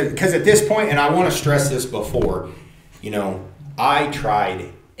 Because at this point, and I want to stress this before, you know, I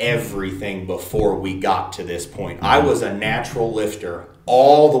tried everything before we got to this point. I was a natural lifter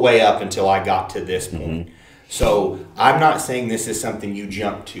all the way up until I got to this point. So I'm not saying this is something you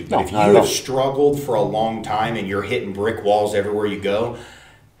jump to, but if you have struggled for a long time and you're hitting brick walls everywhere you go,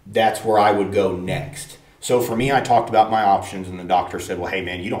 that's where I would go next. So for me, I talked about my options, and the doctor said, well, hey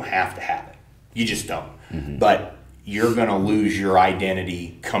man, you don't have to have it. You just don't. But you're going to lose your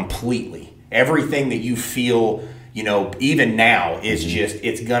identity completely. Everything that you feel, you know, even now is just,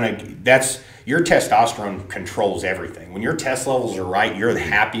 you're your testosterone controls everything. When your test levels are right, you're the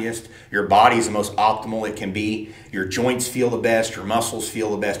happiest. Your body's the most optimal it can be. Your joints feel the best. Your muscles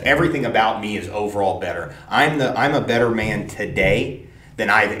feel the best. Everything about me is overall better. I'm a better man today than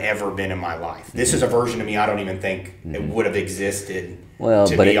I've ever been in my life. This is a version of me I don't even think it would have existed. Well,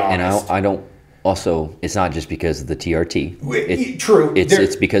 to but be honest. and I don't. Also, it's not just because of the TRT. True.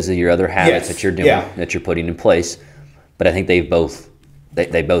 It's because of your other habits that you're doing, that you're putting in place. But I think they both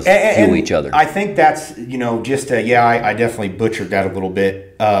fuel each other. I think that's, I definitely butchered that a little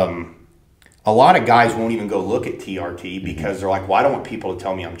bit. A lot of guys won't even go look at TRT because they're like, well, I don't want people to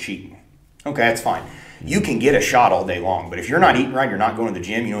tell me I'm cheating. Okay, that's fine. You can get a shot all day long, but if you're not eating right, you're not going to the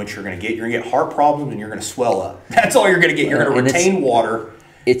gym, you know what you're going to get? You're going to get heart problems and you're going to swell up. That's all you're going to get. You're going to retain water.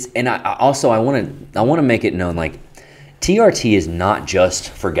 I want to make it known, like, TRT is not just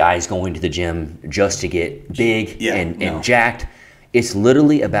for guys going to the gym just to get big and jacked. It's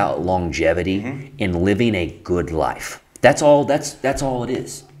literally about longevity and living a good life. That's all it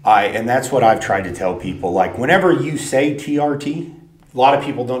is. And that's what I've tried to tell people. Like, whenever you say TRT, a lot of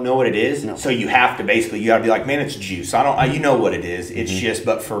people don't know what it is. No. So you have to you got to be like, man, it's juice. You know what it is. It's just,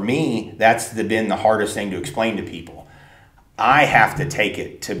 but for me, that's been the hardest thing to explain to people. I have to take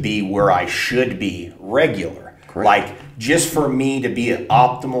it to be where I should be regular. Correct. Like, just for me to be an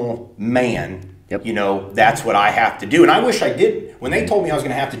optimal man, that's what I have to do. And I wish I did. When they told me I was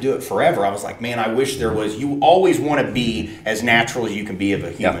going to have to do it forever, I was like, man, I wish there was. You always want to be as natural as you can be of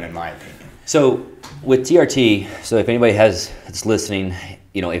a human, in my opinion. So with TRT, if anybody that's listening,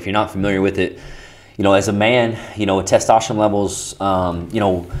 if you're not familiar with it, as a man, testosterone levels,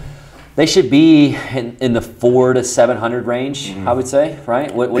 they should be in the 400 to 700 range, I would say, right?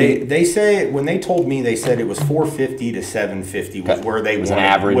 They say, when they told me, they said it was 450 to 750 was where they wanted. An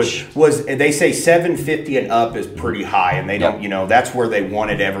average. They say 750 and up is pretty high, and they don't, that's where they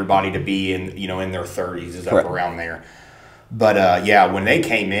wanted everybody to be in their 30s, is up around there. But when they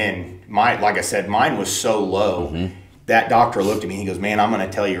came in, like I said, mine was so low. That doctor looked at me and he goes, man, I'm going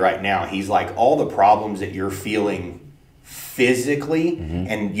to tell you right now. He's like, all the problems that you're feeling physically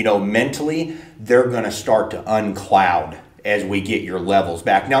and mentally, they're going to start to uncloud as we get your levels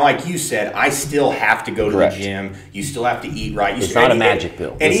back. Now, like you said, I still have to go to the gym. You still have to eat right. It's not a magic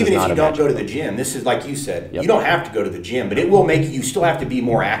pill. And even if you don't go to the gym, this is like you said, you don't have to go to the gym, but it will make you still have to be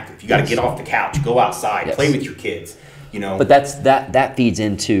more active. You got to get off the couch, go outside, play with your kids. But that feeds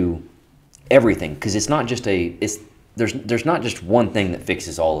into everything, because it's not just there's not just one thing that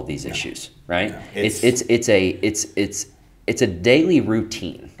fixes all of these issues, right? It's a daily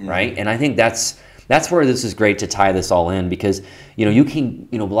routine, right? And I think that's where this is great to tie this all in, because you can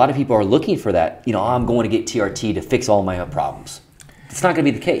a lot of people are looking for that. I'm going to get TRT to fix all my problems. It's not going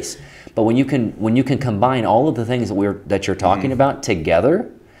to be the case. But when you can combine all of the things that you're talking about together,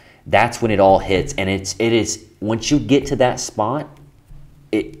 that's when it all hits. And it is once you get to that spot,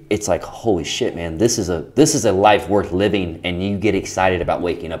 it's like, holy shit, man, this is a life worth living, and you get excited about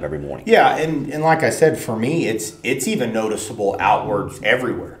waking up every morning. Yeah, and like I said, for me, it's even noticeable outwards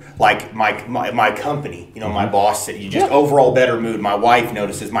everywhere. Like my company, my boss said, you just overall better mood. My wife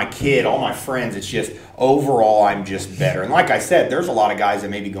notices, my kid, all my friends, it's just overall I'm just better. And like I said, there's a lot of guys that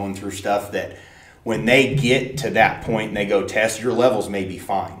may be going through stuff that when they get to that point and they go test, your levels may be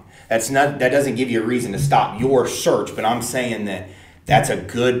fine. That doesn't give you a reason to stop your search, but I'm saying that's a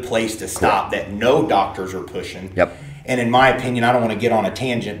good place to stop that no doctors are pushing. Yep. And in my opinion, I don't want to get on a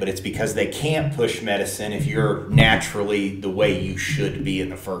tangent, but it's because they can't push medicine if you're naturally the way you should be in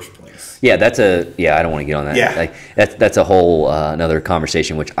the first place. Yeah, I don't want to get on that. Yeah. Like, that's a whole another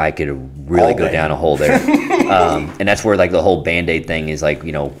conversation, which I could really go down a hole there. And that's where like the whole Band-Aid thing is like,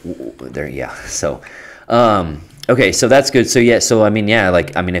 there, yeah. So, okay, so that's good. So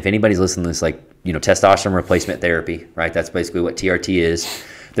if anybody's listening to this, like, testosterone replacement therapy, right? That's basically what TRT is.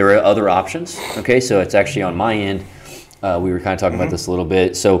 There are other options, okay? So it's actually on my end. We were kind of talking about this a little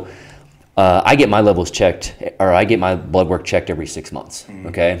bit. So I get my levels checked, or I get my blood work checked every 6 months,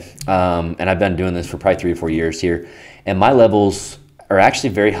 okay? And I've been doing this for probably 3 or 4 years here. And my levels are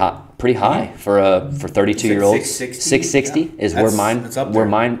actually pretty high for 32-year-olds. 660 is where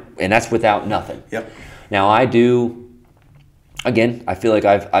mine, and that's without nothing. Yep. Now I do. Again, I feel like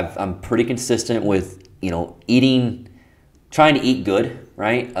I'm pretty consistent with eating, trying to eat good,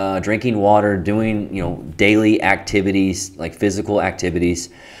 right? Drinking water, doing daily activities, like physical activities.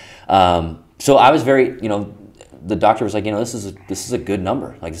 So I was very, the doctor was like, this is a good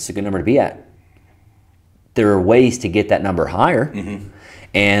number. Like, this is a good number to be at. There are ways to get that number higher,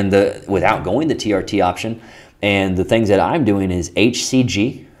 and without going the TRT option. And the things that I'm doing is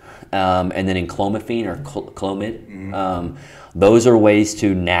HCG, and then enclomiphene or clomid. Those are ways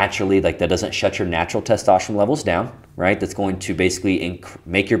to naturally, like that doesn't shut your natural testosterone levels down, right? That's going to basically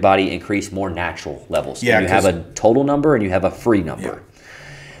make your body increase more natural levels. Yeah, and you have a total number and you have a free number.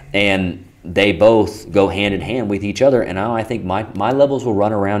 Yeah. And they both go hand in hand with each other. And now I think my levels will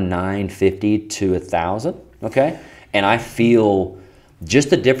run around 950 to 1,000, okay? And I feel just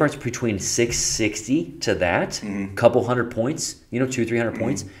the difference between 660 to that, couple hundred points, 200-300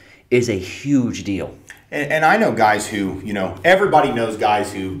 points, is a huge deal. And I know guys who, everybody knows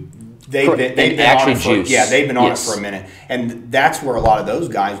guys who they've been on it for, they've been on it for a minute. And that's where a lot of those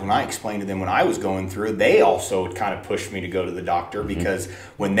guys, when I explained to them when I was going through, they also kind of pushed me to go to the doctor because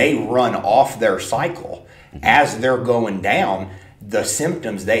when they run off their cycle, as they're going down, the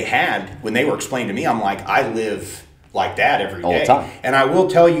symptoms they had, when they were explained to me, I'm like, I live like that every day. All the time. And I will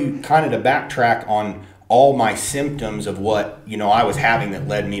tell you kind of to backtrack on all my symptoms of what, I was having that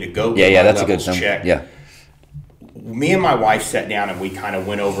led me to go get my levels checked. Yeah. Me and my wife sat down and we kind of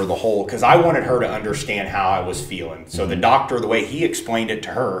went over the whole, because I wanted her to understand how I was feeling. So the doctor, the way he explained it to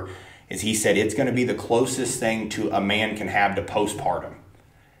her is he said, it's going to be the closest thing to a man can have to postpartum.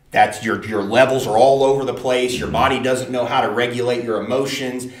 That's your levels are all over the place. Your body doesn't know how to regulate your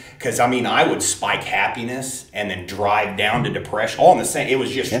emotions. Because, I would spike happiness and then drive down to depression. All in the same. It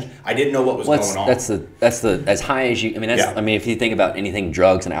was just, I didn't know what was going on. That's the, as high as you, if you think about anything,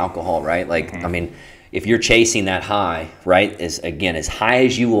 drugs and alcohol, right? Like, if you're chasing that high, right, as high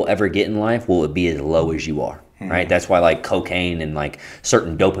as you will ever get in life, will it be as low as you are, right? That's why like cocaine and like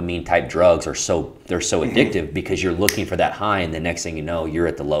certain dopamine type drugs are so addictive because you're looking for that high and the next thing you know, you're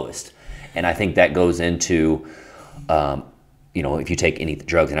at the lowest. And I think that goes into, if you take any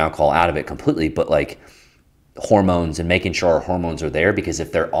drugs and alcohol out of it completely, but like hormones and making sure our hormones are there, because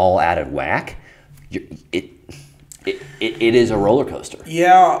if they're all out of whack, it is a roller coaster.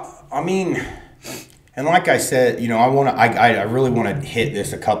 Yeah, and like I said, I really want to hit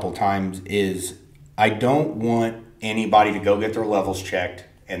this a couple times is I don't want anybody to go get their levels checked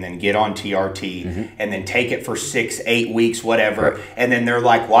and then get on TRT and then take it for 6-8 weeks, whatever. Right. And then they're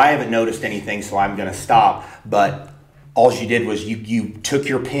like, well, I haven't noticed anything, so I'm going to stop. But all you did was you took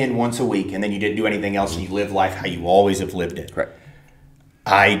your pen once a week and then you didn't do anything else and you lived life how you always have lived it. Right.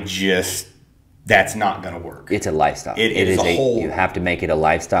 That's not going to work. It's a lifestyle. It is a whole. You have to make it a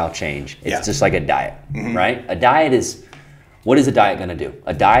lifestyle change. It's just like a diet, right? A diet is, what is a diet going to do?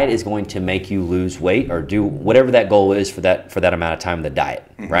 A diet is going to make you lose weight or do whatever that goal is for that amount of time. The diet,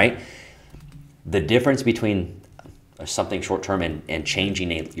 right? The difference between something short term and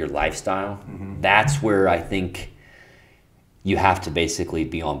changing your lifestyle, that's where I think you have to basically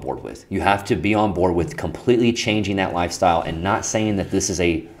be on board with. You have to be on board with completely changing that lifestyle and not saying that this is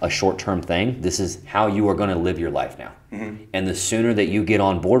a short-term thing. This is how you are going to live your life now. And the sooner that you get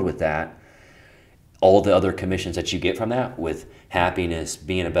on board with that, all the other commissions that you get from that with happiness,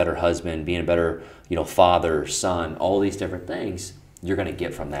 being a better husband, being a better father, son, all these different things, you're going to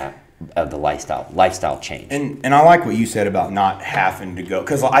get from that. Of the lifestyle change. And I like what you said about not having to go,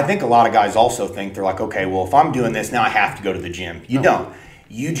 because I think a lot of guys also think they're like, okay, well, if I'm doing this now, I have to go to the gym. You don't.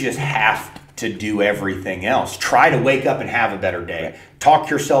 You just have to do everything else. Try to wake up and have a better day. Right.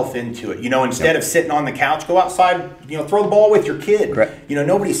 Talk yourself into it. Instead of sitting on the couch, go outside, throw the ball with your kid. Correct.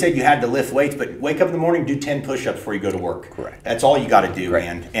 Nobody said you had to lift weights, but wake up in the morning, do 10 push-ups before you go to work. Correct. That's all you got to do,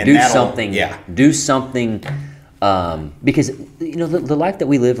 man. And do something. Yeah. Do something. Because the life that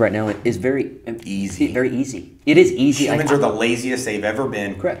we live right now is very easy. Very easy. It is easy. Humans are the laziest they've ever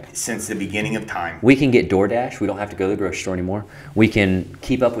been since the beginning of time. We can get DoorDash. We don't have to go to the grocery store anymore. We can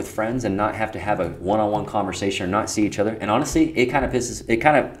keep up with friends and not have to have a one-on-one conversation or not see each other. And honestly,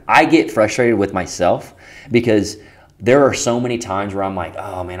 I get frustrated with myself because there are so many times where I'm like,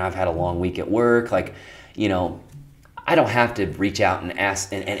 oh man, I've had a long week at work. Like, I don't have to reach out and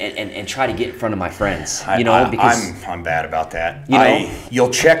ask and try to get in front of my friends, because I'm bad about that.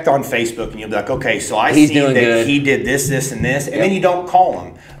 You'll check on Facebook and you'll be like, okay, so I see that good. He did this, and this, and then you don't call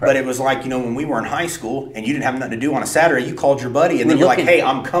him. Right. But it was like, when we were in high school and you didn't have nothing to do on a Saturday, you called your buddy and then you're like, hey,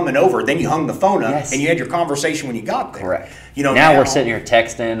 I'm coming over. Then you hung the phone up and you had your conversation when you got there. Correct. Now we're sitting here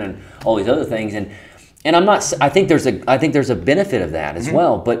texting and all these other things, and I'm not. I think there's a benefit of that as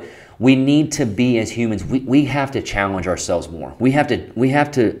well, but. We need to be, as humans, we have to challenge ourselves more. We have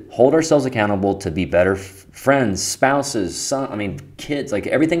to hold ourselves accountable to be better friends, spouses, kids, like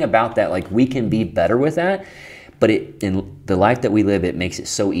everything about that. Like we can be better with that, but in the life that we live, it makes it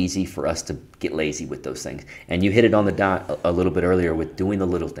so easy for us to get lazy with those things. And you hit it on the dot a little bit earlier with doing the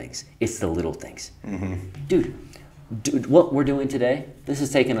little things. It's the little things. Dude, what we're doing today, this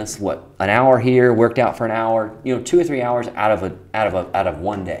has taken us what, an hour here, worked out for an hour, 2 or 3 hours out of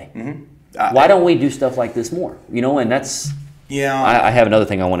one day. Why don't we do stuff like this more? And that's I have another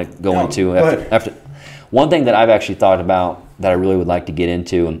thing I want to go into after. One thing that I've actually thought about that I really would like to get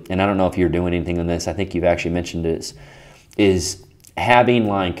into, and I don't know if you're doing anything on this. I think you've actually mentioned it, is having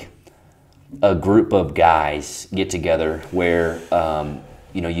like a group of guys get together where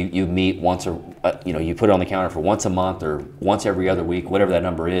you meet once, or you put it on the calendar for once a month or once every other week, whatever that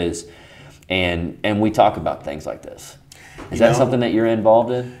number is, and we talk about things like this. Is that something that you're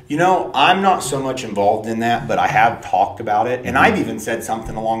involved in? I'm not so much involved in that, but I have talked about it, and I've even said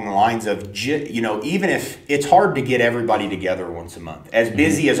something along the lines of, even if it's hard to get everybody together once a month, as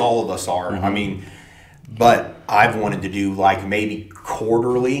busy as all of us are. I mean, but I've wanted to do like maybe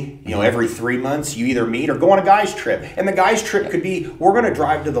quarterly, every 3 months, you either meet or go on a guys trip. And the guys trip could be, we're going to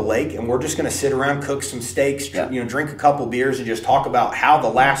drive to the lake and we're just going to sit around, cook some steaks, drink a couple beers and just talk about how the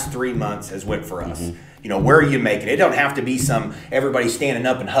last 3 months has went for us. Where are you making it? It don't have to be some everybody standing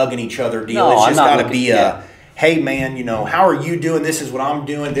up and hugging each other deal. No, it's just got to be hey man, how are you doing? This is what I'm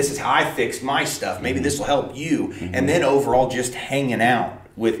doing. This is how I fixed my stuff. Maybe this will help you. And then overall just hanging out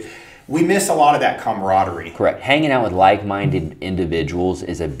with, we miss a lot of that camaraderie. Correct. Hanging out with like-minded individuals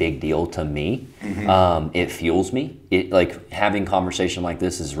is a big deal to me. It fuels me. Like having conversation like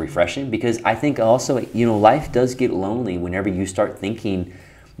this is refreshing, because I think also, life does get lonely whenever you start thinking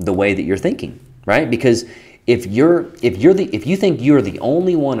the way that you're thinking. Right? Because if you think you're the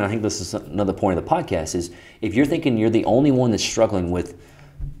only one, and I think this is another point of the podcast, is if you're thinking you're the only one that's struggling with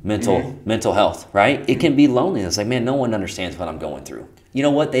mental health, right? It can be lonely. It's like, man, no one understands what I'm going through. You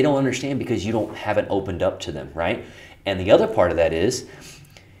know what? They don't understand because you haven't opened up to them, right? And the other part of that is,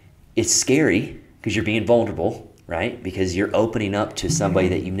 it's scary because you're being vulnerable, right? Because you're opening up to somebody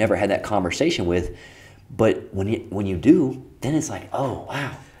that you've never had that conversation with. But when you do, then it's like, oh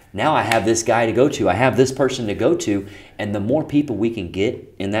wow. Now I have this guy to go to. I have this person to go to. And the more people we can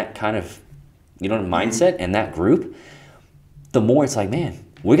get in that kind of, mindset and that group, the more it's like, man,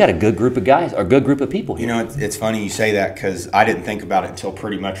 we got a good group of guys or a good group of people here. It's funny you say that, because I didn't think about it until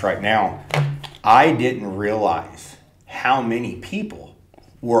pretty much right now. I didn't realize how many people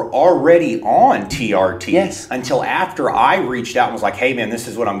were already on TRT until after I reached out and was like, hey man, this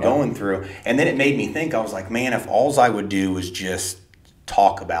is what I'm going through. And then it made me think, I was like, man, if all I would do was just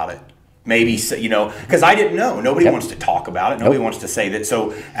talk about it, maybe, because I didn't know. Nobody wants to talk about it. Nobody wants to say that.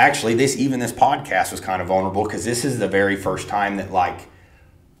 So actually this podcast was kind of vulnerable, because this is the very first time that like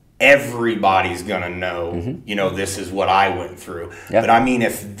everybody's gonna know, this is what I went through. But I mean,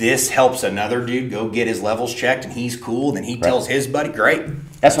 if this helps another dude go get his levels checked and he's cool, then he tells his buddy, great.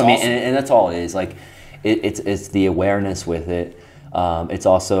 That's what I mean, and that's all it is. Like it's the awareness with it. It's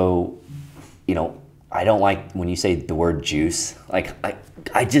also, I don't like when you say the word juice. Like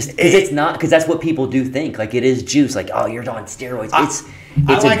I just, it's not, because that's what people do think. Like it is juice. Like, oh, you're on steroids.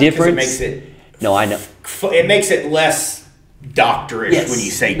 It's a difference. It makes it. No, I know. It makes it less doctorish when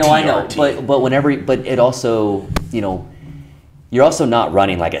you say TRT. No, I know. But it also, you're also not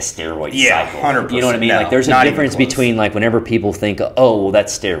running like a steroid cycle. 100%. You know what I mean? Like there's a difference between like whenever people think, oh, well,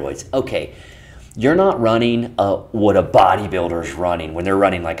 that's steroids. Okay. You're not running what a bodybuilder's running when they're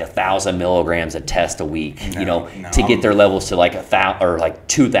running like 1,000 milligrams a test a week, to get their levels to like 1,000 or like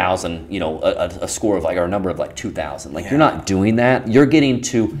 2,000, a score of like, or a number of like 2,000. Like you're not doing that. You're getting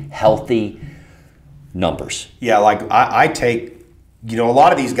to healthy numbers. Yeah, like I take, a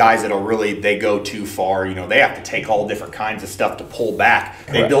lot of these guys that'll really, they go too far, they have to take all different kinds of stuff to pull back.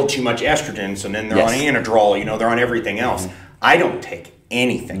 Correct. They build too much estrogen, so then they're on Anadrol, they're on everything else. I don't take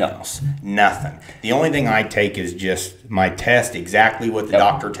anything else. Nothing. The only thing I take is just my test, exactly what the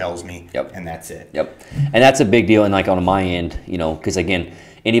doctor tells me, and that's it. And that's a big deal. And like on my end, because again,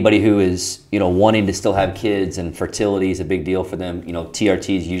 anybody who is, wanting to still have kids, and fertility is a big deal for them,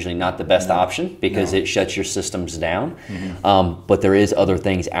 TRT is usually not the best option, because it shuts your systems down. But there is other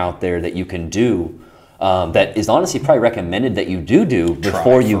things out there that you can do that is honestly probably recommended that you do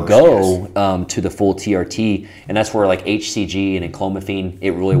before you go to the full TRT. And that's where like HCG and clomiphene,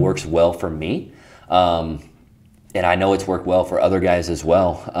 it really works well for me. And I know it's worked well for other guys as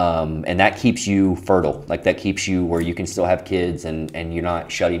well. And that keeps you fertile. Like that keeps you where you can still have kids, and you're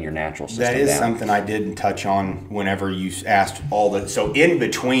not shutting your natural system down. That is something I didn't touch on whenever you asked so in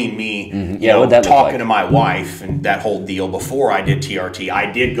between me talking to my wife and that whole deal, before I did TRT,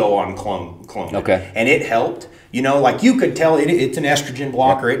 I did go on clone. Okay. And it helped. Like you could tell it's an estrogen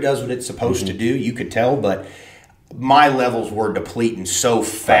blocker. It does what it's supposed to do. You could tell, but my levels were depleting so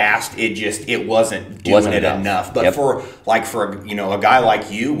fast, it wasn't doing it enough. But for a guy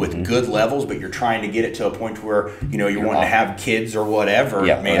like you with good levels, but you're trying to get it to a point where you're wanting to have kids or whatever,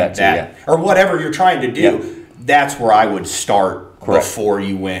 man, or whatever you're trying to do, that's where I would start before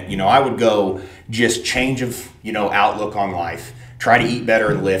you went. I would go just change of outlook on life. Try to eat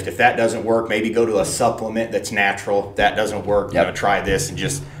better and lift. If that doesn't work, maybe go to a supplement that's natural. If that doesn't work, try this, and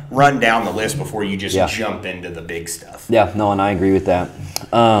just run down the list before you just jump into the big stuff. Yeah, no, and I agree with that.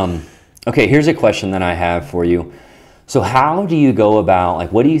 Okay, here's a question that I have for you. So how do you go about,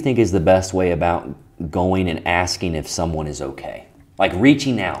 like, what do you think is the best way about going and asking if someone is okay? Like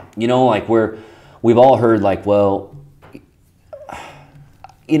reaching out, like we've all heard like, well,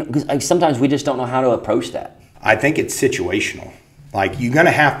 because sometimes we just don't know how to approach that. I think it's situational. Like, you're going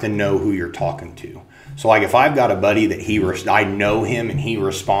to have to know who you're talking to. So, like, if I've got a buddy that I know him and he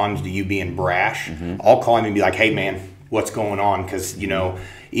responds to you being brash, I'll call him and be like, hey, man, what's going on? Because,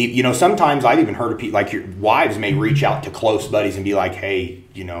 sometimes I've even heard of people, like your wives may reach out to close buddies and be like, hey,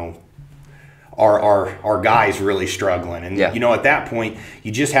 our guy's really struggling. And, at that point,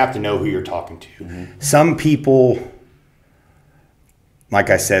 you just have to know who you're talking to. Some people, like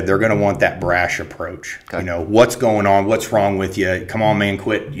I said, they're going to want that brash approach. Okay. What's going on? What's wrong with you? Come on, man,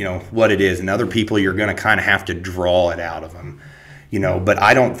 quit, what it is. And other people, you're going to kind of have to draw it out of them, But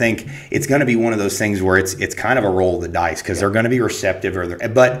I don't think it's going to be one of those things where it's kind of a roll of the dice because they're going to be receptive.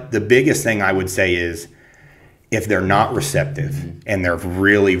 But the biggest thing I would say is if they're not receptive and they're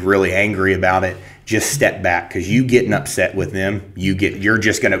really, really angry about it, just step back, because you getting upset with them, you're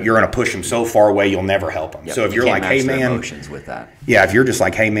gonna push them so far away you'll never help them. So if you're like, hey man, emotions with that. Yeah, if you're just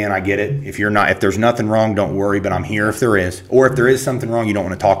like, hey man, I get it. If there's nothing wrong, don't worry, but I'm here if there is. Or if there is something wrong, you don't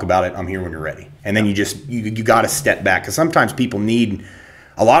want to talk about it, I'm here when you're ready. And then you got to step back, because sometimes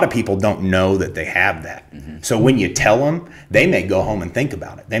a lot of people don't know that they have that. So when you tell them, they may go home and think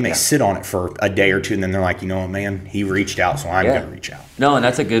about it. They may sit on it for a day or two, and then they're like, man, he reached out, so I'm going to reach out. No, and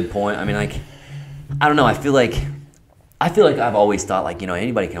that's a good point. I mean, like, I don't know. I feel like I've always thought, like,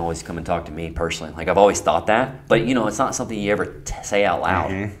 anybody can always come and talk to me personally. Like, I've always thought that, but it's not something you ever say out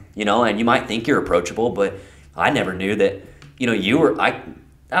loud. And you might think you're approachable, but I never knew that. You were.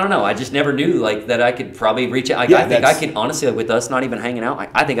 I don't know. I just never knew like that I could probably reach out. I think I could honestly, like, with us not even hanging out,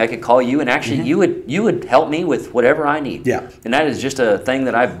 I think I could call you and actually you would help me with whatever I need. Yeah. And that is just a thing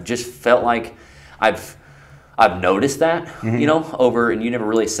that I've just felt like I've noticed that, over, and you never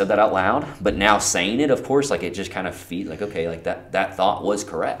really said that out loud, but now saying it, of course, like, it just kind of feeds, like, okay, like that thought was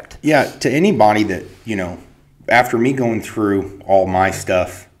correct. Yeah, to anybody that, after me going through all my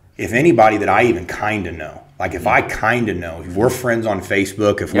stuff, if anybody that I even kind of know, like if I kind of know, if we're friends on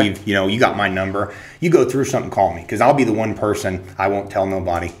Facebook, if we've, you got my number, you go through something, call me, because I'll be the one person, I won't tell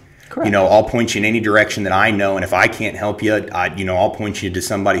nobody. Correct. I'll point you in any direction that I know, and if I can't help you, I'll point you to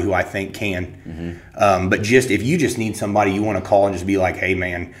somebody who I think can. But if you just need somebody you want to call and just be like, hey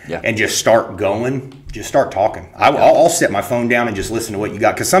man, and just start going, just start talking. I'll set my phone down and just listen to what you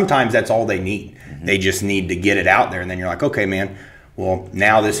got, because sometimes that's all they need. They just need to get it out there, and then you're like, okay man, well,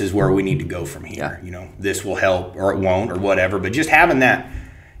 now this is where we need to go from here. This will help, or it won't, or whatever. But just having that,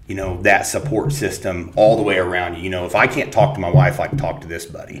 that support system all the way around you. If I can't talk to my wife, I can talk to this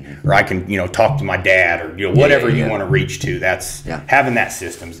buddy, or I can, talk to my dad, or whatever you want to reach to. That's having that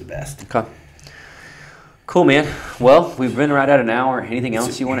system's the best. Okay. Cool, man. Well, we've been right at an hour. Anything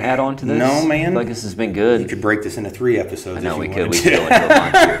else you want to add on to this? No, man. I feel like this has been good. You could break this into 3 episodes. I know we could. We could go into a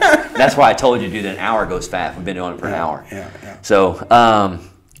bunch here. That's why I told you, dude, an hour goes fast. We've been doing it for an hour. Yeah. So,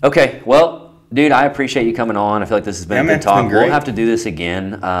 okay. Well, dude, I appreciate you coming on. I feel like this has been a good talk. We'll have to do this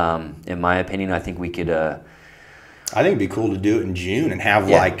again. In my opinion, I think we could. I think it'd be cool to do it in June and have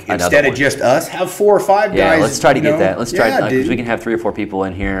instead of just us, have 4 or 5 guys. Yeah, let's try to get that. Let's try because we can have 3 or 4 people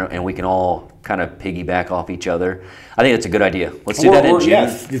in here, and we can all kind of piggyback off each other. I think that's a good idea. Let's do that in June. Yeah,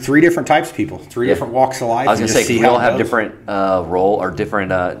 3 different types of people, 3 different walks of life. I was going to say, we all have different role or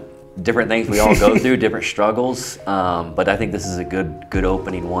different things we all go through, different struggles. But I think this is a good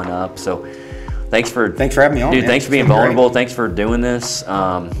opening one up. So thanks for having me on, dude. Man. Thanks for being vulnerable. Great. Thanks for doing this.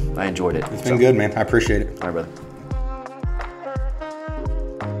 I enjoyed it. It's been good, man. I appreciate it. All right, brother.